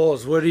future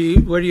goals? What are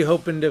you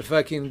hoping to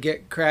fucking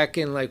get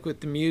cracking, like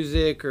with the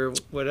music or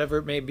whatever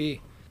it may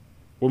be?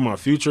 With my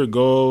future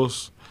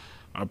goals,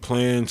 I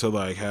plan to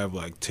like have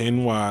like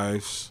 10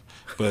 wives,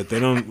 but we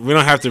don't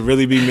have to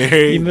really be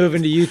married. You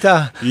moving to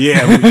Utah?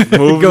 Yeah,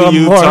 move to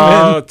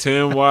Utah,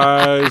 10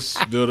 wives,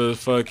 build a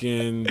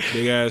fucking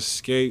big ass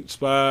skate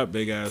spot,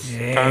 big ass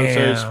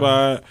concert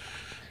spot,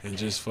 and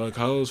just fuck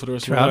hoes for the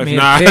rest of my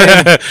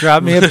life.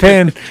 Drop me a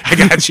pin. I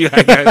got you.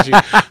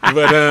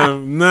 But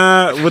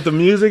nah, with the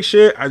music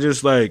shit, I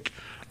just like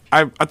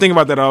I think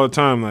about that all the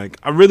time. Like,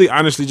 I really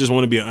honestly just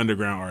want to be an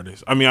underground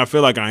artist. I mean, I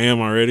feel like I am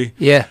already.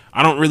 Yeah.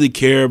 I don't really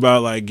care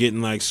about like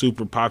getting like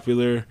super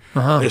popular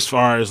as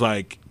far as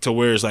like to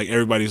where it's like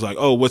everybody's like,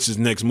 oh, what's his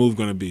next move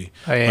gonna be?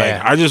 Oh, yeah.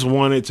 Like, I just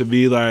want it to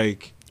be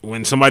like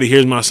when somebody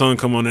hears my song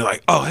come on, they're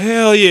like, oh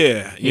hell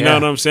yeah. You know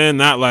what I'm saying?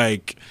 Not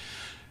like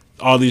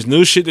all these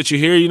new shit that you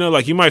hear, you know,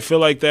 like you might feel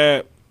like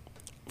that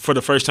for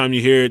the first time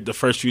you hear it the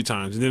first few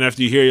times. And then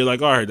after you hear it, you're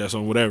like, oh, I heard that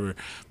song, whatever.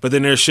 But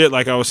then there's shit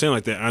like I was saying,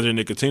 like that Andre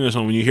Nickatina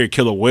song, when you hear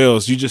Killer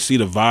Whales, you just see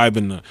the vibe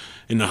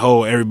in the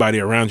whole everybody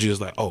around you is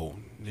like, oh,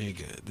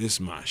 nigga, this is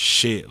my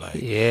shit. Like,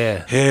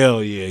 yeah.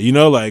 Hell yeah. You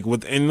know, like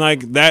with and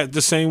like that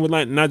the same with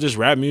like not just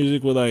rap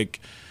music, with like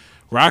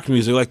rock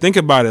music. Like think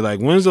about it, like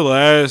when's the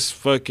last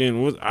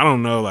fucking I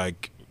don't know,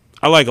 like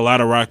I like a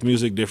lot of rock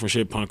music, different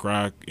shit, punk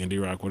rock,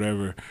 indie rock,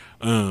 whatever.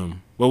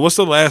 But what's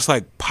the last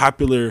like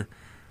popular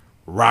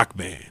rock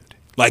band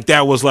like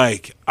that was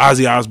like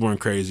Ozzy Osbourne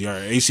crazy or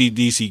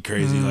AC/DC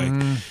crazy?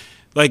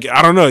 Like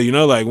I don't know, you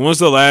know, like when's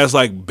the last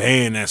like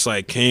band that's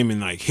like came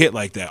and like hit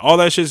like that? All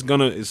that shit's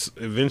gonna is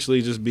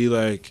eventually just be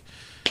like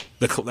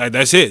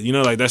that's it, you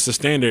know, like that's the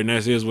standard and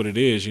that is what it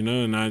is, you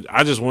know. And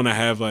I just want to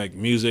have like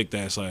music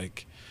that's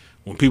like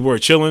when people are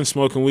chilling,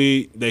 smoking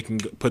weed, they can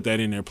put that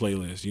in their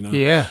playlist, you know?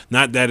 Yeah.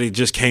 Not that it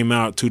just came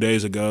out 2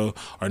 days ago,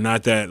 or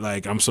not that,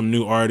 like, I'm some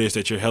new artist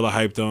that you're hella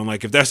hyped on.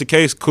 Like, if that's the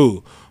case,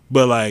 cool.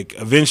 But, like,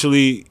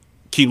 eventually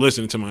keep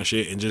listening to my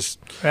shit and just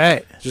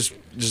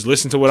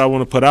listen to what I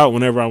want to put out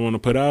whenever I want to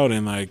put out.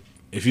 And, like,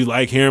 if you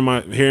like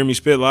hearing me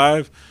spit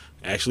live,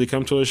 actually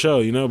come to a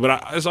show, you know?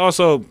 But it's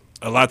also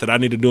a lot that I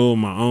need to do on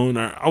my own.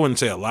 Or I wouldn't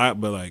say a lot,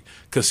 but, like,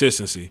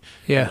 consistency.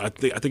 Yeah. I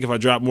think if I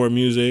drop more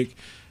music,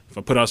 if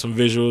I put out some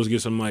visuals,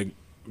 get some like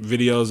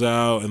videos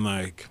out, and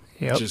like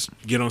just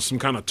get on some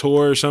kind of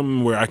tour or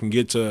something where I can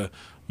get to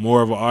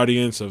more of an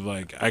audience of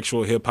like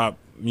actual hip hop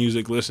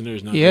music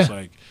listeners, not just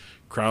like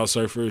crowd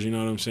surfers. You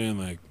know what I'm saying?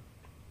 Like,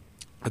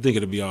 I think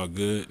it'll be all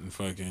good and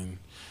fucking.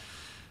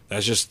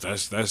 That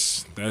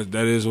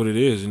is what it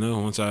is. You know,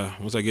 once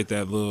I get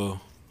that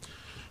little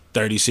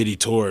 30 city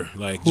tour,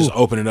 like just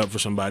open it up for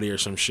somebody or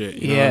some shit.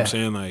 You know what I'm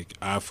saying? Like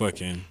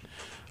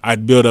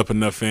I'd build up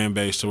enough fan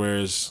base to where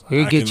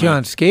we could get you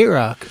on Skate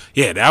Rock.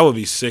 Yeah, that would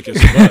be sick as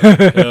fuck.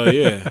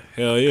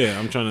 Hell yeah.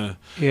 I'm trying to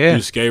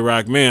do Skate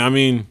Rock. Man, I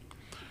mean,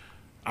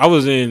 I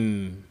was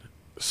in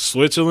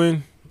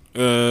Switzerland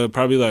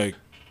probably like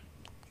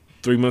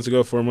 4 months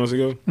ago.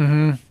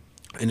 Mm-hmm.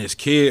 And this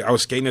kid, I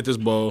was skating at this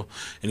bowl,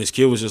 and this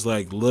kid was just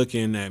like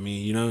looking at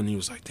me, you know, and he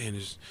was like, damn,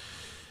 this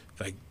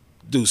like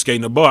dude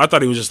skating the bowl. I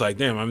thought he was just like,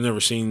 damn, I've never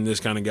seen this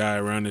kind of guy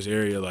around this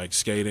area, like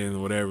skating or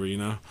whatever, you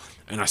know.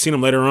 And I seen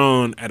him later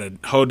on at a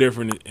whole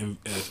different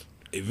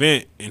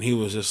event, and he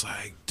was just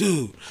like,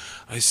 dude,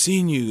 I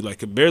seen you, like,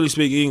 could barely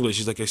speak English.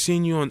 He's like, I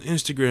seen you on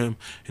Instagram,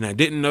 and I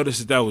didn't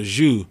notice that was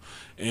you.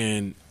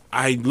 And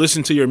I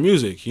listened to your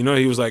music. You know,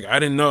 he was like, I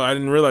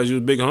didn't realize you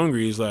was Big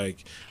Hungry. He's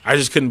like, I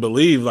just couldn't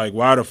believe, like,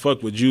 why the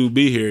fuck would you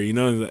be here, you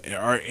know?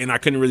 And I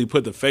couldn't really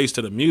put the face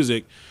to the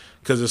music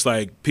because it's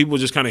like people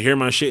just kind of hear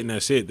my shit and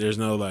that's it. There's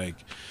no, like,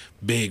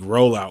 big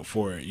rollout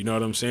for it. You know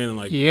what I'm saying?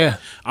 Like,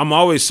 I'm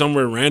always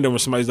somewhere random where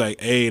somebody's like,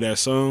 hey, that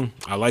song,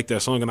 I like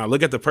that song. And I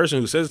look at the person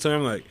who says it to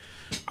him, like,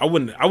 I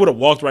would have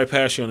walked right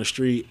past you on the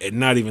street and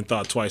not even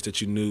thought twice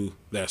that you knew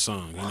that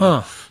song. You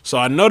know? So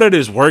I know that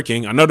it's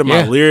working. I know that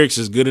my lyrics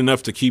is good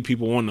enough to keep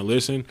people wanting to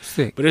listen.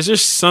 Sick. But it's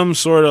just some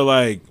sort of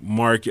like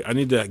market. I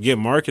need to get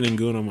marketing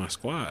good on my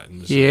squad. And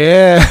just,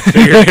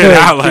 figure it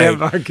out. Like,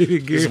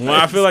 marketing good.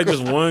 I feel like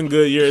just one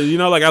good year. You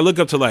know, like I look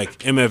up to like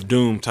MF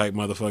Doom type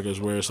motherfuckers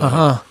where it's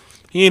like,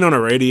 he ain't on the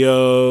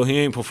radio. He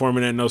ain't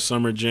performing at no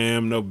summer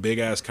jam, no big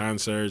ass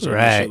concerts or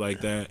shit like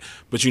that.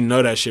 But you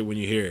know that shit when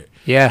you hear it.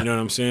 Yeah. You know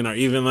what I'm saying? Or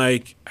even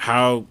like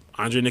how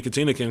Andre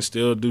Nickatina can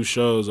still do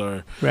shows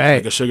or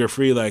like a Sugar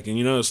Free. Like, and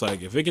you know, it's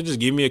like if it could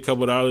just give me a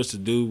couple $2 to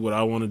do what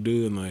I want to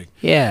do and like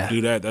do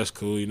that, that's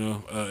cool, you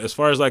know? As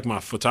far as like my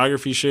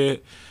photography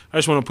shit, I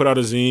just want to put out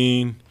a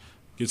zine,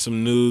 get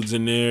some nudes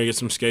in there, get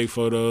some skate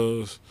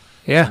photos.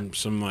 Yeah.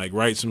 Some like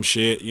write some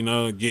shit, you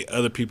know, get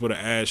other people to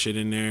add shit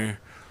in there.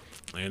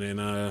 And then,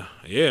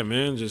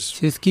 man,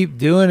 just keep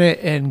doing it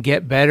and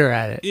get better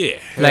at it. Yeah.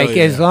 Like,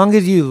 as long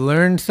as you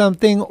learn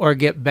something or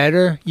get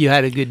better, you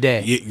had a good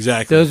day. Yeah,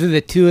 exactly. Those are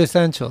the two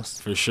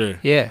essentials. For sure.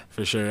 Yeah.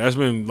 For sure. That's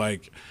been,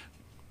 like,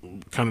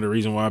 kind of the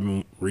reason why I've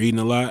been reading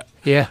a lot.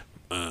 Yeah.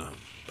 I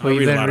what read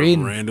you a been lot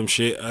reading? Of random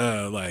shit.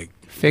 Like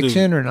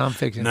fiction or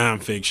nonfiction?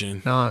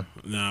 Nonfiction.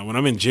 Nah, when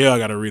I'm in jail, I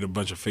got to read a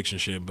bunch of fiction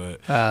shit.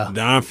 But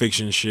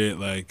nonfiction shit,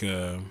 like...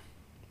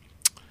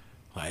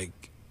 like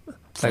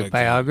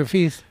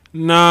biographies.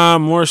 Nah,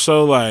 more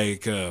so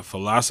like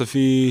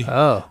philosophy.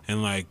 Oh,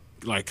 and like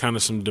kind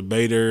of some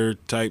debater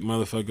type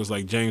motherfuckers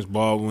like James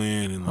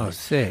Baldwin and like,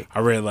 sick. I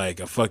read like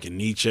a fucking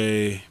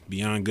Nietzsche,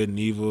 Beyond Good and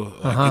Evil.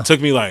 Like, it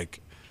took me like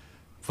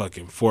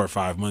fucking 4 or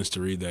 5 months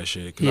to read that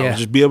shit. 'Cause I would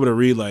just be able to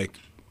read like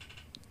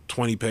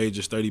 20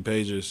 pages, 30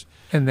 pages.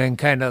 And then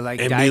kind of like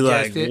and digest be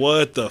like, it.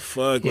 what the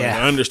fuck? Yeah.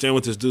 Like, I understand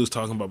what this dude's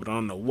talking about, but I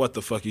don't know what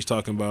the fuck he's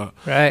talking about.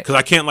 Right. Because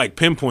I can't like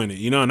pinpoint it,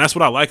 you know? And that's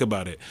what I like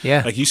about it.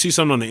 Yeah. Like you see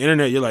something on the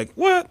internet, you're like,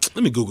 what?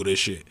 Let me Google this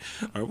shit.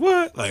 Or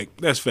what? Like,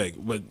 that's fake.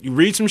 But you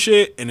read some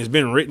shit and it's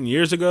been written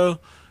years ago,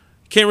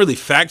 can't really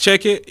fact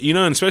check it, you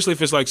know? And especially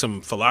if it's like some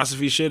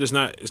philosophy shit, it's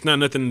not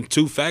nothing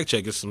to fact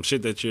check. It's some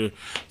shit that you're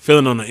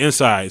feeling on the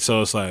inside.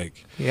 So it's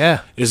like,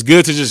 yeah, it's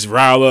good to just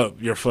rile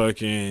up your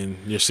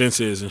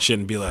senses and shit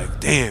and be like,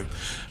 damn,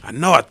 I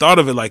know I thought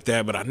of it like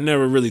that, but I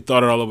never really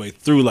thought it all the way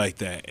through like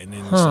that. And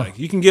then it's like,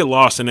 you can get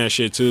lost in that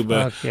shit too.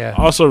 But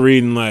also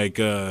reading like,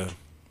 I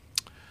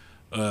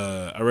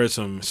read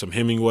some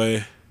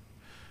Hemingway.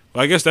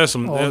 Well, I guess that's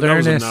some. That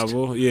was a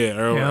novel.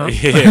 Yeah,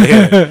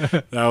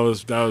 yeah. That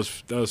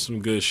was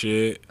some good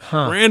shit.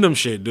 Random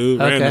shit,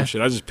 dude. Random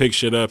shit. I just pick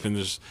shit up and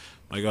just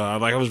like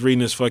I was reading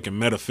this fucking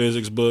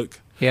metaphysics book.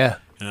 Yeah.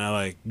 And I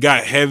like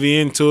got heavy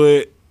into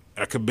it.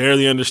 I could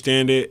barely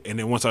understand it, and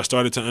then once I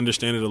started to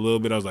understand it a little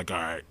bit, I was like, all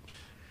right,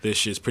 this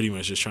shit's pretty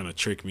much just trying to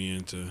trick me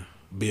into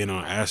being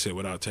on acid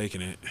without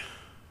taking it.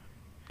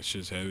 It's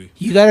just heavy.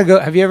 You gotta go.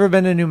 Have you ever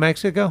been to New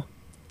Mexico?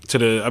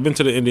 I've been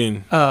to the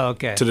Indian. Oh,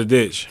 okay. To the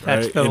ditch,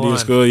 That's right? the Indian one.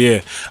 school,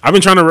 yeah. I've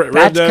been trying to wrap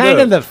That's that kind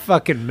up. of the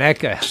fucking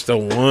Mecca. It's the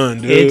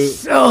one, dude. It's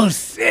so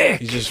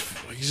sick.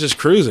 He's just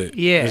cruising.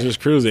 Yeah. He's just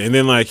cruising. And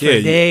then like, For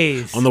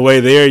days. on the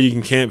way there you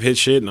can camp hit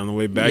shit, and on the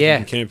way back you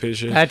can camp hit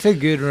shit. That's a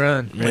good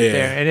run right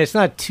there. And it's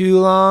not too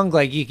long.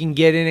 Like you can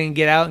get in and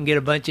get out and get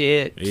a bunch of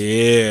hits.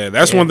 Yeah.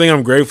 That's one thing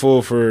I'm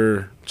grateful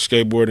for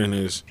skateboarding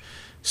is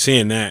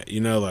seeing that.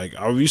 You know, like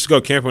I used to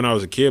go camping when I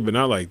was a kid, but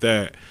not like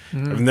that.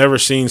 Mhm. I've never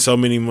seen so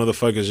many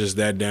motherfuckers just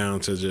that down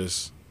to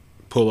just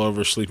pull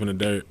over, sleep in the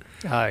dirt.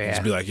 Oh, yeah.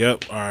 Just be like,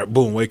 yep, all right,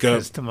 boom, wake up.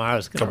 'Cause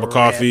tomorrow's gonna cup of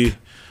coffee, rip.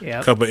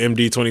 Yep. cup of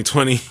MD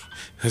 2020.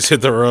 Let's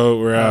hit the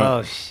road. We're out.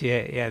 Oh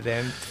shit! Yeah,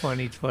 then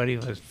 2020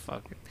 was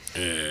fucking.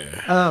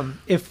 Yeah.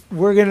 If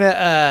we're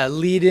gonna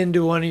lead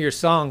into one of your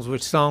songs,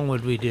 which song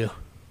would we do?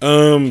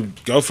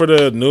 Go for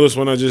the newest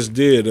one I just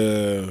did.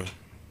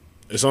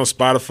 It's on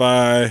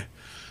Spotify.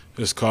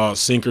 It's called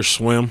Sink or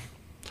Swim.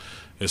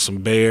 It's some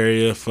Bay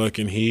Area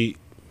fucking heat.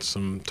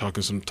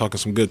 Talking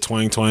some good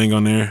twang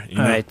on there. You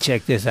know? All right,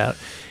 check this out.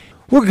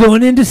 We're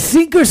going into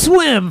Sink or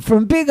Swim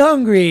from Big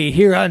Hungry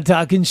here on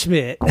Talking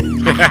Schmidt.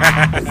 You feel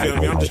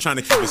me? I'm just trying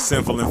to keep it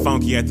simple and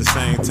funky at the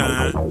same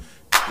time.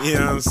 You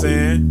know what I'm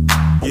saying?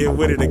 Get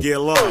with it or get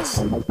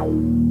lost.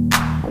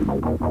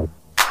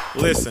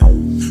 Listen,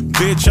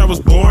 bitch, I was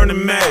born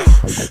in May.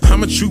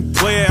 I'm a true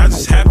player, I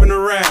just happen to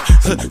rap.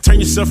 Turn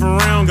yourself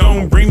around,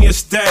 gon' bring me a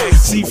stack.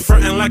 See,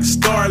 frontin' like a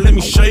star, let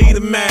me show you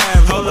the map.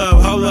 Hold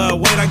up,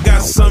 wait, I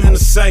got something to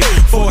say.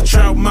 For a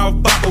trout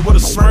mouth bopper with a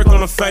smirk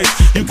on her face.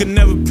 You can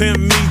never pimp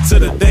me to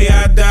the day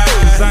I die.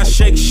 Cause I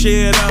shake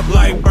shit up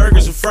like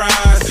burgers and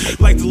fries.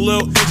 Like the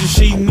little engine,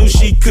 she knew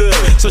she could.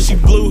 So she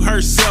blew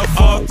herself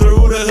all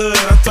through the hood.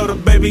 I told her,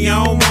 baby,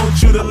 I don't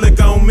want you to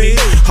lick on me.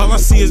 All I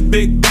see is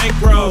big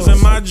bankrolls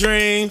in my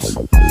dreams.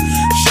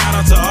 Shout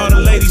out to all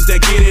the ladies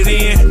that get it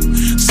in.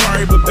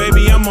 Sorry, but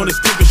baby, I'm on this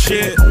different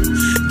shit.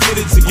 Get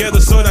it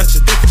together so that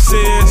your difference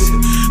is.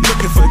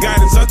 Looking for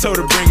guidance, I told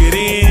her bring it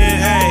in.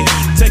 Hey,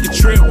 take a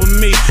trip with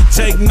me.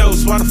 Take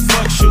notes, why the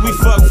fuck should we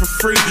fuck for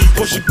free?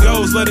 What's your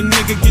goals? Let a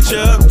nigga get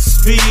you up to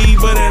speed.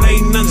 But it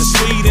ain't nothing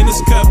sweet in this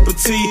cup of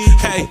tea.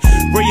 Hey,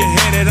 where you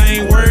headed? I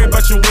ain't worried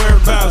about your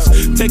whereabouts.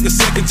 Take a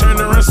second, turn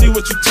around, see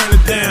what you turn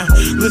it down.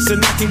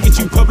 Listen, I can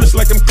get you published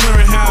like I'm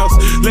Clearinghouse.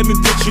 Let me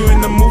put you in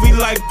the movie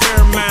like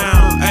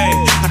Paramount. Hey,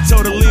 I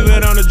told her leave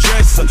it on the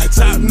dresser.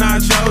 Top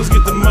notch hoes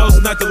get the most,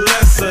 not the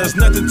lesser. It's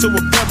nothing to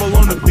a pebble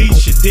on the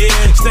beach, you did.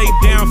 Stay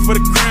down for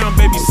the crown,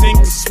 baby, sink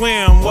or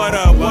swim. What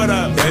up,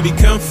 baby,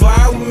 come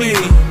fly with me.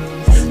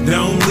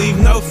 Don't leave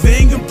no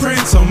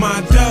fingerprints on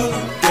my dough.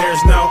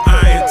 There's no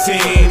iron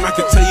team. I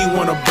can tell you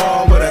want a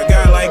ball with a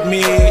guy like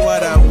me.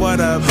 What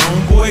up,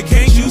 homeboy,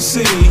 can't you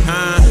see?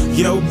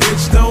 Yo,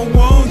 bitch, don't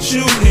want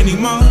you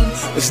anymore.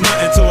 It's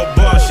nothing to a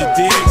boss, you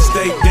dig.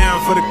 Stay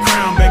down for the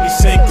crown, baby,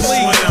 sink or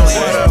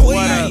swim.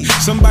 What up?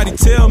 Somebody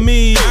tell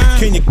me,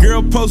 can your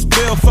girl post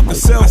bail, fuck a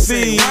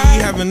selfie?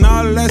 Having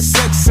all of that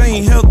sex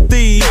ain't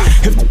healthy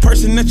if the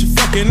person that you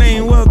fucking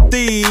ain't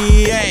wealthy.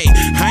 Hey,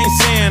 I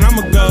ain't saying I'm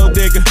a gold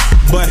digger,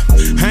 but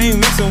I ain't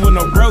messing with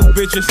no broke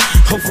bitches.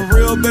 Oh, for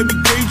real, baby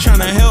girl, you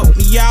tryna help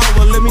me out?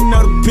 Well, let me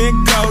know the pin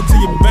code to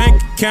your bank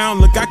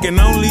account, look, I can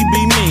only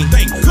be me.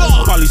 Thank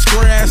God. All these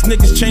square ass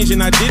niggas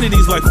changing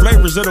identities like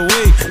flavors of the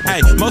week.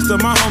 Hey, most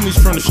of my homies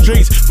from the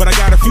streets, but I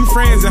got a few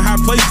friends in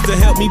high places to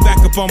help me back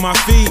up on my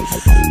feet.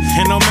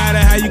 And no matter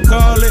how you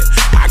call it,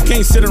 I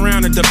can't sit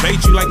around and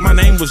debate you like my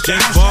name was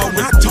James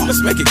Baldwin.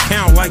 Let's make it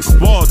count like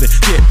Spalding.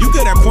 Yeah, you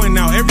good at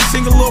pointing out every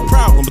single little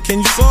problem, but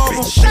can you solve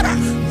them? Shut up.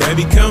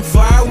 Baby, come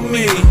fly with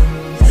me.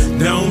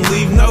 Don't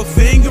leave no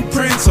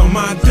fingerprints on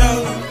my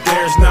dough.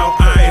 There's no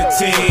iron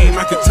team.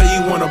 I could tell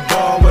you wanna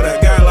ball with a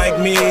guy like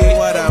me.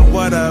 What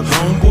up,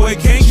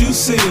 homeboy, can't you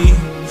see?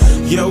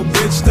 Yo,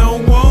 bitch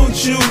don't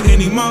want you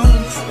anymore.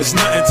 It's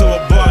nothing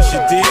to a boss, you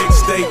dig?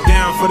 Stay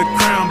down for the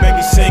crown,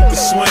 baby, sink or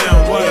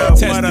swim.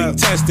 What up,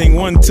 testing,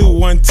 1, 2,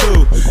 1,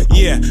 2.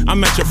 Yeah,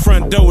 I'm at your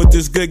front door with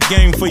this good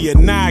game for your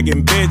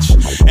noggin,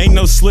 bitch. Ain't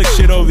no slick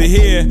shit over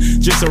here,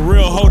 just a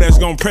real hoe that's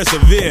gonna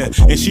persevere.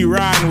 And she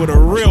riding with a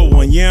real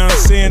one, you know what I'm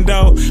saying,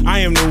 though? I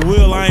am the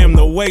will, I am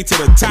the way to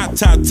the top,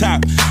 top,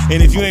 top.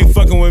 And if you ain't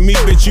fucking with me,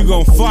 bitch, you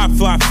gon' flop,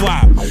 flop,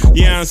 flop.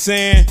 You know what I'm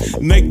saying?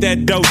 Make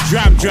that dope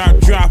drop, drop,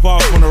 drop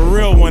off on a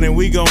real one, and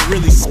we gon'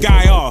 really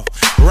sky off.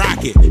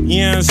 Rock it,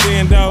 you know what I'm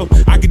saying, though?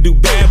 I can do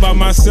bad by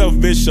myself,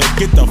 bitch, so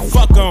get the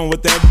fuck on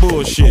with that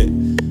bullshit.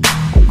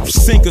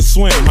 Sink or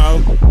swim, ho.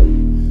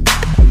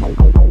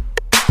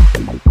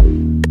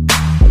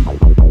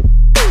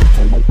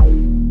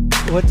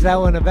 What's that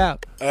one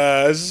about?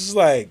 It's just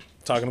like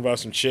talking about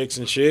some chicks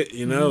and shit,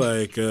 you know,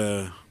 like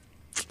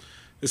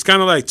it's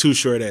kind of like Too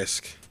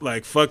Short-esque.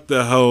 Like, fuck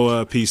the whole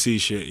PC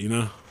shit, you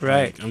know?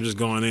 Right. Like, I'm just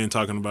going in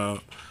talking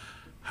about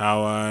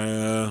how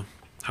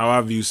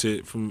I view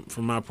it from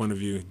my point of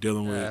view,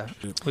 dealing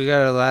with it. We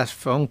got a last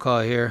phone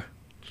call here.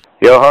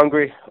 Yo,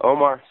 Hungry.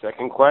 Omar,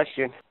 second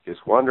question.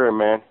 Just wondering,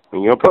 man.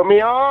 When you put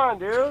me on,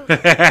 dude.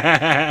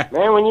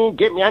 Man, when you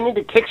get me, I need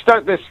to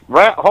kickstart this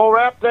whole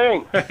rap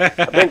thing.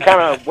 I've been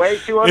kind of way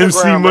too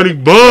underground. MC Money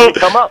Bump.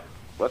 Come up.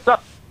 What's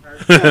up?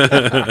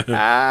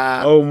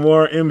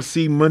 Omar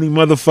MC Money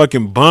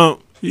motherfucking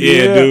Bump.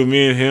 Yeah, dude,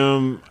 me and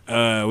him,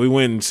 we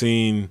went and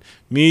seen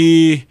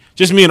me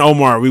and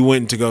Omar, we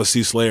went to go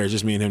see Slayer,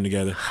 just me and him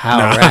together.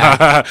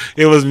 How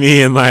it was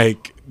me and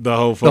like the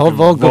whole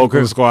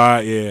vocal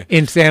squad, yeah.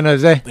 In San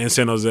Jose? In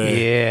San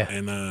Jose. Yeah.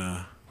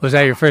 And was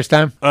that your first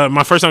time?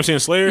 My first time seeing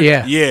Slayer?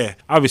 Yeah. Yeah.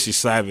 Obviously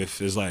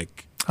Sabbath is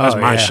like that's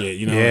my shit,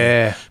 you know.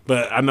 Yeah.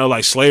 But I know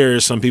like Slayer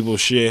is some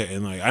people's shit,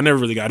 and like I never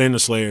really got into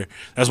Slayer.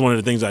 That's one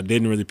of the things I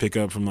didn't really pick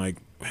up from like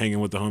hanging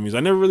with the homies. I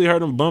never really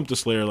heard them bump the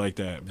Slayer like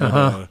that. But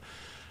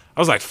I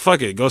was like,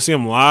 fuck it, go see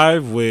them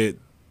live with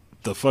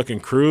the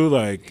fucking crew,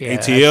 like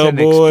ATL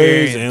boys,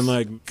 experience. And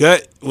like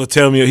Gut will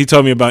tell me, he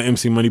told me about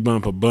MC Money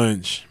Bump a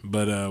bunch,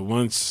 but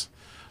once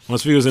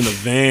we was in the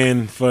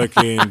van,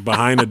 fucking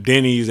behind the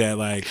Denny's at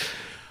like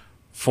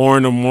 4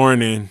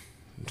 a.m,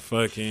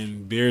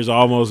 fucking beer's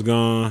almost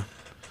gone.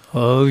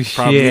 Oh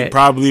shit!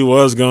 Probably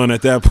was gone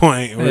at that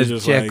point. We're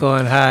just Jekyll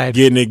and Hyde,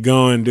 getting it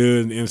going,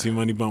 dude. MC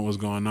Money Bump was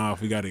going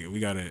off. We got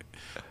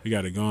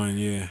it going,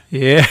 yeah.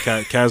 Yeah.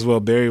 Caswell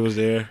Berry was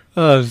there.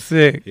 Oh,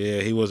 sick. Yeah,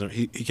 he wasn't.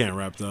 He can't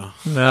rap though.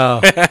 No,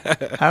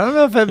 I don't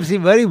know if MC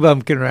Money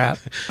Bump can rap.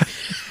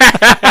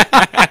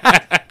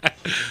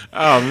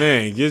 Oh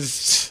man,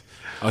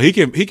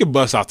 he can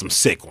bust out some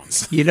sick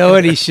ones. You know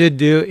what he should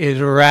do is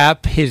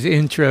rap his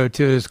intro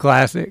to his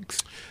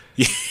classics.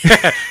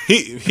 Yeah,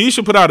 he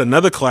should put out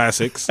another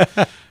classics,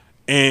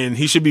 and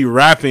he should be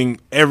rapping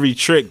every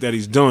trick that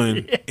he's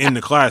doing in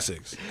the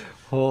classics.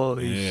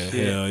 Holy shit.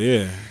 Hell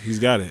yeah. He's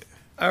got it.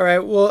 All right.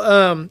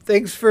 Well,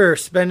 thanks for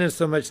spending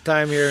so much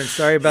time here, and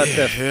sorry about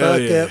the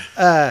fuck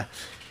up.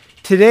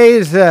 Today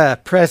is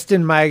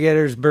Preston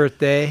Mygetter's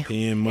birthday.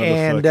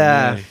 And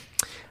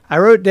I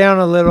wrote down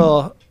a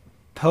little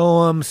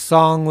poem,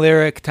 song,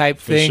 lyric type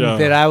thing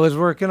that I was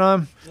working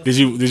on. Did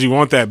you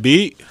want that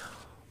beat?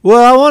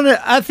 Well,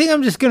 I think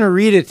I'm just going to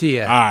read it to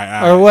you. All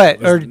right. Or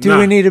what? Or do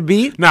we need a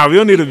beat? No, we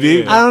don't need a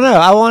beat. I don't know.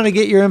 I want to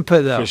get your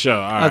input, though. For sure.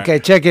 All right. Okay,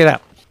 check it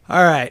out.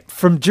 All right.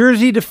 From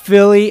Jersey to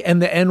Philly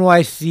and the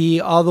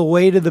NYC, all the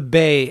way to the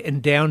Bay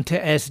and down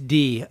to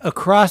SD.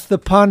 Across the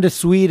pond to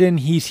Sweden,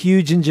 he's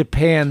huge in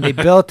Japan. They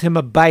built him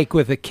a bike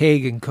with a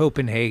keg in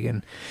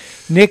Copenhagen.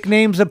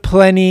 Nicknames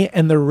aplenty,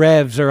 and the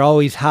revs are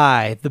always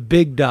high. The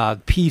big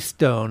dog,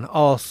 P-Stone,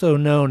 also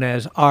known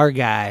as our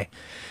guy.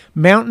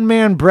 Mountain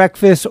Man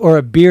breakfast or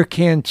a beer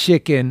can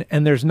chicken,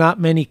 and there's not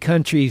many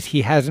countries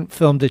he hasn't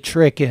filmed a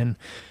trick in.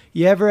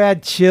 You ever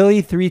had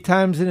chili 3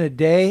 times in a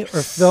day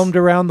or filmed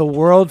around the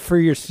world for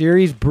your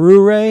series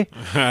Blu-ray?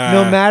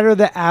 No matter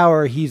the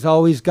hour, he's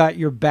always got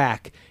your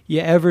back. You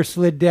ever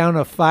slid down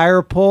a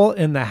fire pole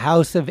in the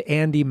house of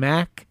Andy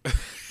Mack?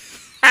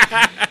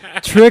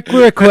 Trick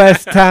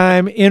request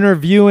time,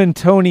 interviewing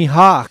Tony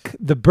Hawk.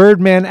 The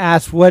Birdman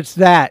asks, "What's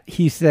that?"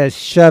 He says,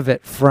 "Shove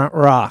it, front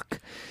rock."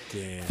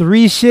 Damn.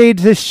 3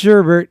 shades of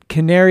sherbet,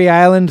 Canary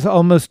Islands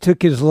almost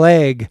took his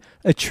leg.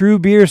 A true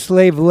beer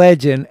slave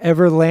legend,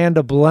 ever land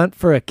a blunt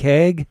for a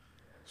keg?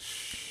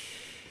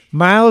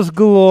 Miles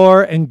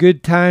galore and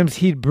good times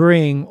he'd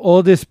bring.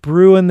 Oldest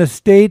brew in the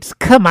States?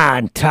 Come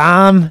on,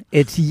 Tom.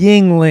 It's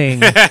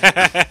Yingling.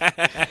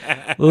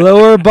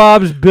 Lower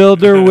Bob's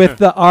builder with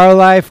the Our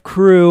Life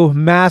crew.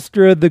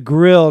 Master of the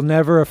grill,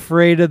 never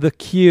afraid of the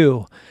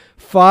queue.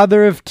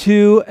 Father of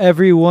two,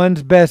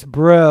 everyone's best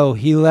bro.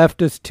 He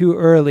left us too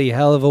early,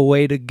 hell of a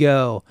way to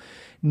go.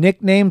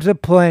 Nicknames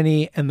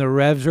aplenty and the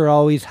revs are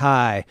always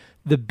high.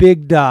 The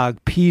big dog,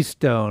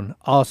 P-Stone,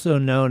 also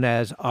known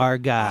as our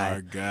guy.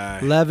 Our guy.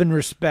 Love and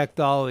respect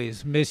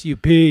always. Miss you,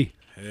 P.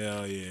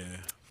 Hell yeah.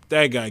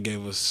 That guy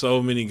gave us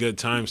so many good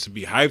times to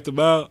be hyped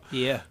about.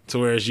 Yeah. To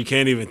whereas you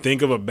can't even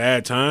think of a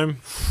bad time.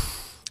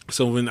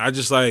 So when I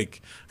just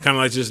like, kind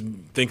of like just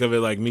think of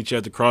it like meet you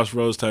at the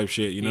crossroads type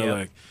shit, you know,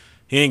 like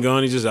he ain't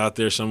gone. He's just out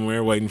there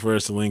somewhere waiting for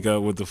us to link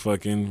up with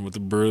the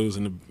brews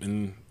and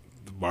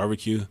the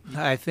barbecue.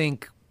 I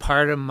think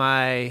part of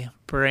my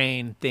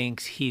brain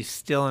thinks he's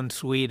still in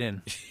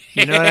Sweden.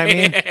 You know what I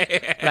mean?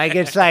 Like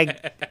it's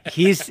like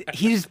he's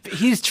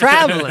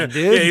traveling,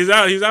 dude.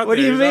 Yeah, he's out. What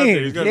there. do you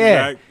mean? He's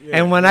Yeah.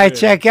 And when I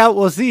check out,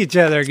 we'll see each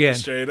other again.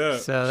 Straight up.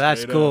 So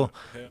that's Straight cool. up.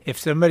 Yeah. If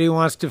somebody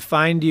wants to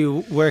find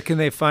you, where can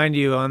they find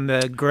you? On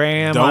the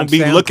gram? Don't on be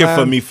SoundCloud? looking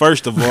for me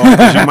first of all,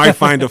 because you might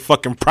find a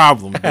fucking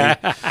problem, dude.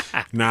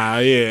 Nah,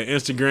 yeah.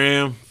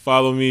 Instagram,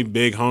 follow me,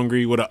 Big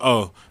Hungry with a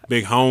O,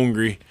 Big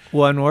Hungry.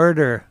 One word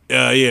or?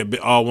 Yeah,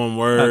 all one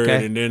word.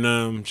 Okay. And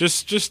then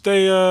just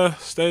stay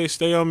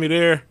on me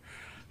there.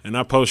 And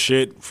I post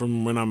shit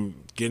from when I'm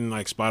getting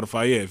like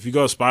Spotify. Yeah, if you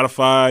go to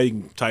Spotify, you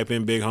can type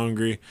in Big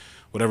Hungry,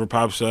 whatever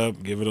pops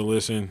up, give it a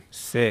listen.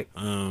 Sick.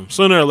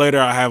 Sooner or later,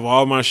 I have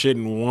all my shit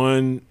in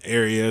one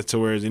area to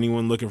where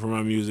anyone looking for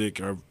my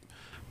music or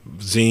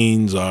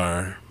zines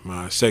or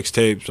my sex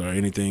tapes or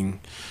anything,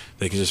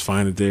 they can just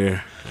find it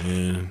there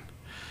and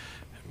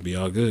be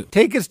all good.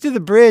 Take us to the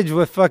bridge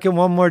with fucking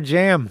one more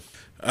jam.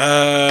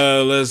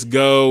 Let's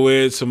go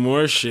with some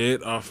more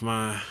shit off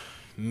my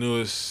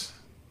newest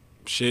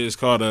shit. It's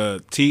called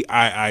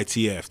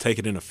TIITF. Take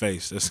It in the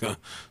Face. It's gonna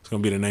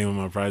be the name of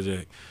my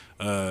project.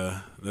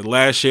 The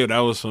last shit that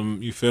was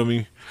some, you feel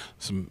me,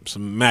 some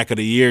Mac of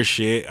the Year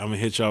shit. I'm gonna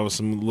hit y'all with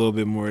some little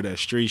bit more of that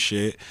street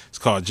shit. It's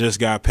called Just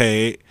Got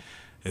Paid.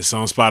 It's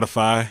on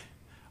Spotify.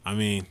 I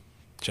mean,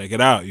 check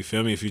it out. You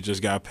feel me? If you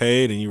just got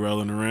paid and you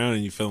rolling around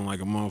and you feeling like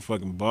a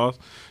motherfucking boss,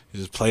 you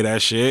just play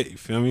that shit. You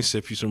feel me?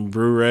 Sip you some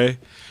Brew-Ray,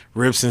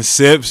 rips and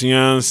sips. You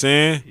know what I'm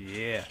saying?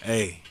 Yeah.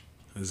 Hey,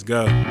 let's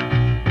go.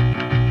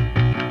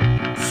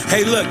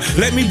 Hey, look,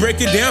 let me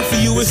break it down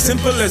for you as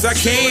simple as I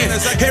can.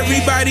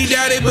 Everybody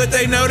doubt it, but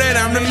they know that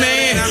I'm the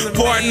man.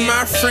 Pardon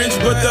my French,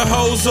 but the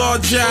hoes all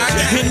jock.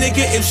 And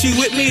nigga, if she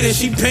with me, then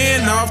she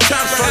paying off.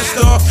 Top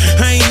first off,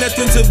 I ain't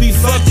nothing to be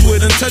fucked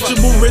with.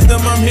 Untouchable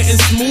rhythm, I'm hitting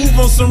smooth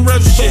on some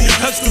rough shit.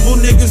 Huxtable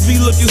niggas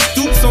be looking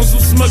stoops on some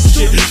smug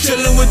shit.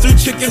 Chillin' with 3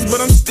 chickens,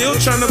 but I'm still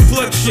tryna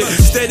pluck shit.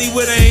 Steady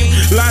with aim.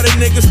 Lot of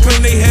niggas claim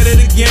they head of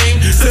the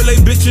game. Till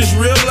they bitches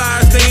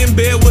realize they in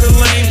bed with a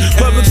lame.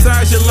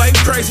 Publicize your life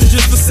crisis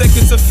just for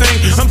seconds of fame.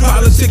 I'm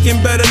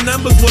politicking better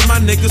numbers with my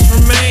niggas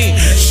from Maine.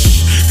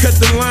 Shh, cut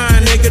the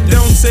line, nigga,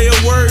 don't say a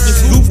word.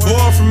 This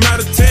goofball from out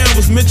of town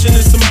was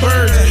mentioning some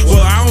birds. Well,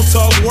 I don't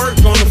talk work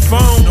on the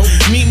phone.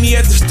 Meet me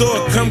at the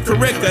store, come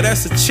correct,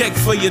 that's a check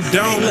for your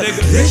dome,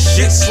 nigga. This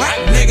shit slap,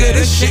 nigga,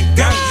 this shit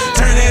go.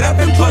 Turn it up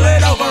and pull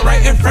it over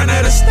right in front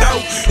of the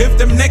stove. If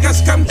them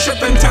niggas come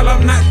trippin', tell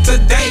them not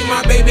today.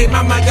 My baby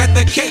mama got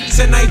the cakes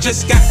and I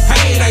just got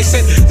paid. I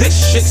said, this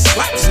shit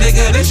slaps,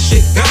 nigga, this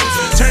shit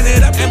goes. Turn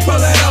it up and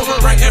pull it over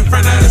right in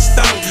front of the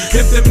stove.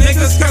 If them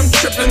niggas come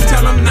trippin',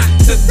 tell them not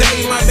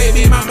today. My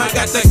baby mama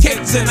got the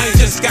cakes and I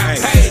just got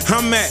paid.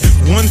 I'm at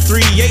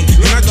 138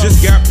 and I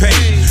just got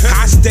paid.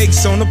 High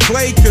stakes on the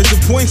play cause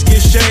the points get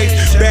shaved.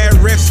 Bad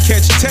refs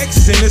catch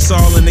texts and it's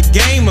all in the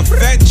game of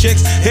fat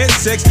chicks, head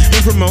sex,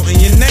 and promoting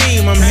your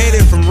name. I'm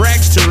headed from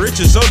rags to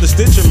riches, oh the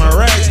stitch in my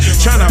rags.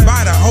 Tryna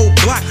buy the whole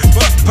block,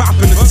 fuck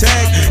popping the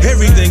tag.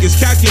 Everything is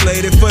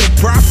calculated for the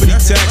property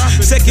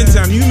tax. Second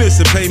time you miss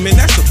a payment,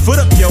 that's a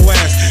foot up your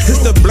ass. It's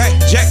the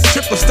blackjack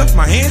tripper, stuff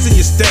my hands in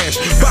your stash.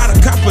 Buy the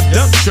copper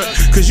dump truck,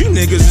 cause you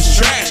niggas is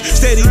trash.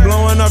 Steady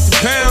blowing off the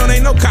pound,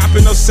 ain't no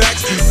copping no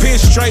sacks.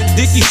 Pinstripe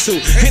Dickie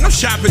suit, ain't no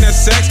shopping at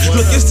Saks.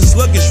 Look, it's the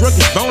sluggish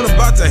rookie bone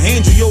about to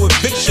hand you your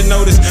eviction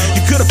notice.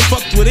 You could've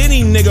fucked with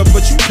any nigga,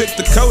 but you picked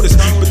the coldest.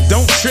 But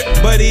don't trip,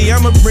 buddy,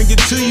 I'ma bring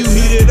it to you.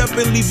 Heat it up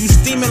and leave you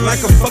steaming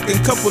like a fucking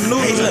couple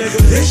noodles. Hey,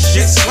 look, this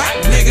shit slap,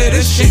 nigga,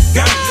 this shit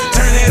go.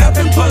 Turn it up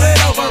and pull it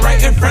over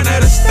right in front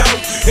of the stove.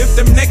 If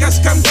them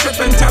niggas come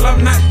trippin', tell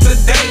them not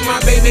today.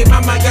 My baby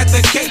mama got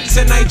the cakes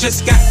and I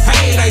just got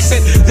paid. I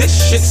said, this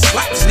shit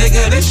slaps,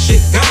 nigga, this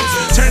shit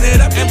goes. Turn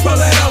it up and pull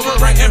it over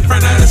right in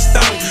front of the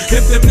stove.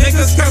 If them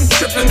niggas come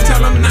trippin',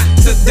 tell them not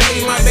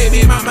today. My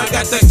baby mama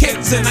got the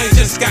cakes and I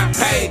just got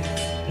paid.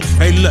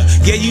 Hey look,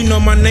 yeah you know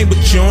my name but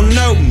you don't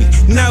know me.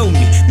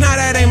 Nah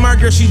that ain't my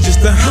girl, she just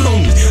a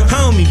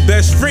homie,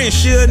 best friend,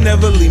 she'll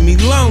never leave me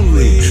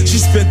lonely. She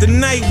spent the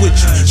night with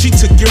you, she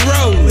took your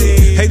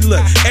rolling. Hey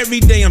look, every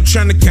day I'm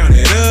trying to count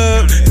it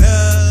up.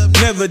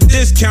 Never never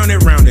discount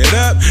it, round it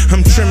up.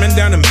 I'm trimming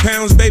down them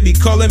pounds, baby,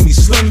 calling me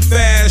slim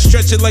fast.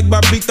 Stretch it like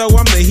Bobito,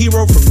 I'm the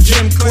hero from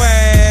gym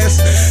class.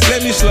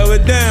 Let me slow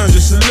it down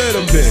just a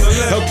little bit.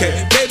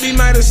 Okay, baby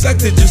might have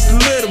sucked it just a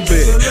little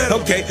bit.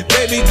 Okay,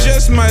 baby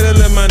just might have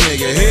let my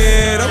nigga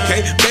hit.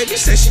 Okay, baby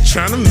said she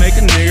tryna make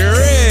a nigga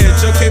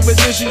rich. Okay, but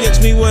then she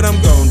asked me what I'm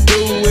gon'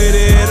 do with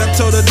it. I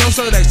told her don't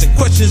start asking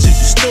questions if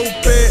you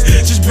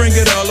stupid. Just bring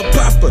it all to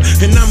Papa,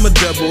 and I'ma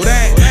double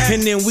that,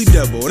 and then we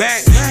double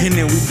that, and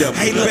then we double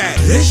back.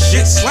 This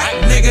shit slap,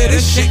 nigga,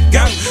 this shit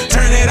go.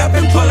 Turn it up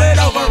and pull it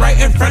over right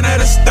in front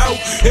of the stove.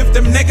 If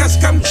them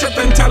niggas come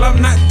trippin', tell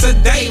them not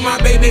today. My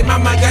baby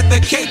mama got the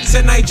kids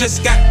and I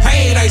just got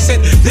paid. I said,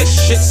 this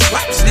shit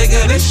slaps,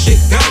 nigga, this shit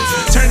go.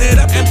 Turn it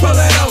up and pull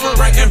it over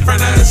right in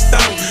front of the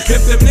stove.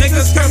 If them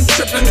niggas come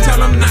trippin', tell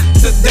them not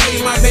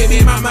today. My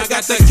baby mama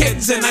got the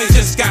kids and I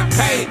just got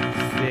paid.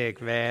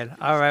 Sick, man.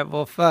 All right,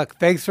 well, fuck.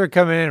 Thanks for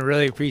coming in.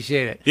 Really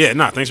appreciate it. Yeah,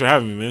 nah, thanks for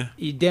having me, man.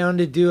 You down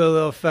to do a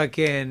little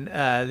fucking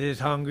this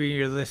hungry,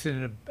 you're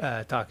listening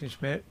to Talking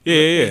Schmidt?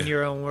 Yeah. In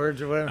your own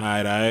words or whatever?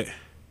 All right.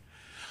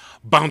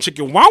 Bound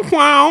chicken, wow,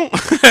 wow.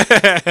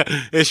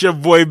 It's your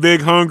boy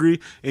Big Hungry,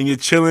 and you're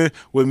chilling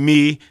with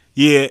me,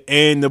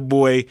 and the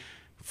boy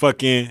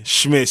fucking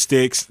Schmidt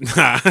Sticks.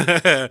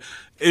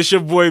 It's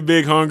your boy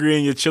Big Hungry,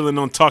 and you're chilling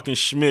on Talking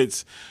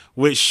Schmitz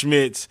with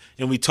Schmitz,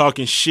 and we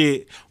talking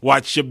shit.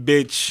 Watch your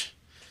bitch.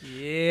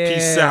 Yeah.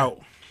 Peace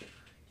out.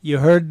 You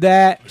heard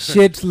that?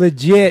 Shit's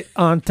legit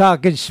on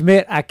Talking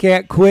Schmidt. I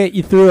can't quit.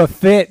 You threw a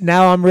fit.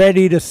 Now I'm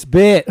ready to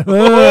spit.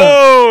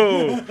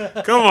 Oh,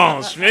 come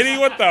on, Schmitty.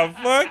 What the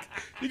fuck?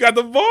 You got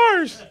the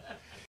bars.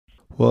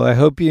 Well, I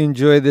hope you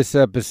enjoyed this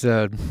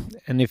episode.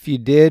 And if you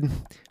did,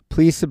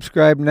 please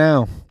subscribe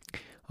now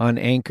on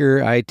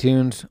Anchor,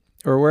 iTunes,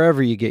 or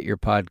wherever you get your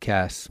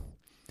podcasts.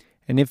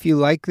 And if you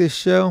like this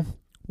show,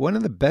 one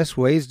of the best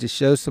ways to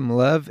show some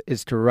love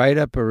is to write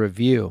up a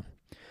review.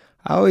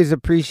 I always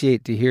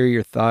appreciate to hear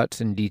your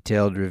thoughts, and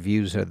detailed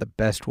reviews are the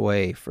best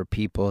way for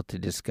people to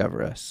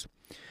discover us.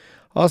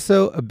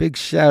 Also, a big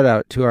shout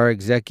out to our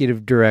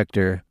executive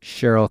director,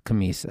 Cheryl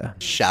Camisa.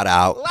 Shout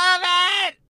out. Love it!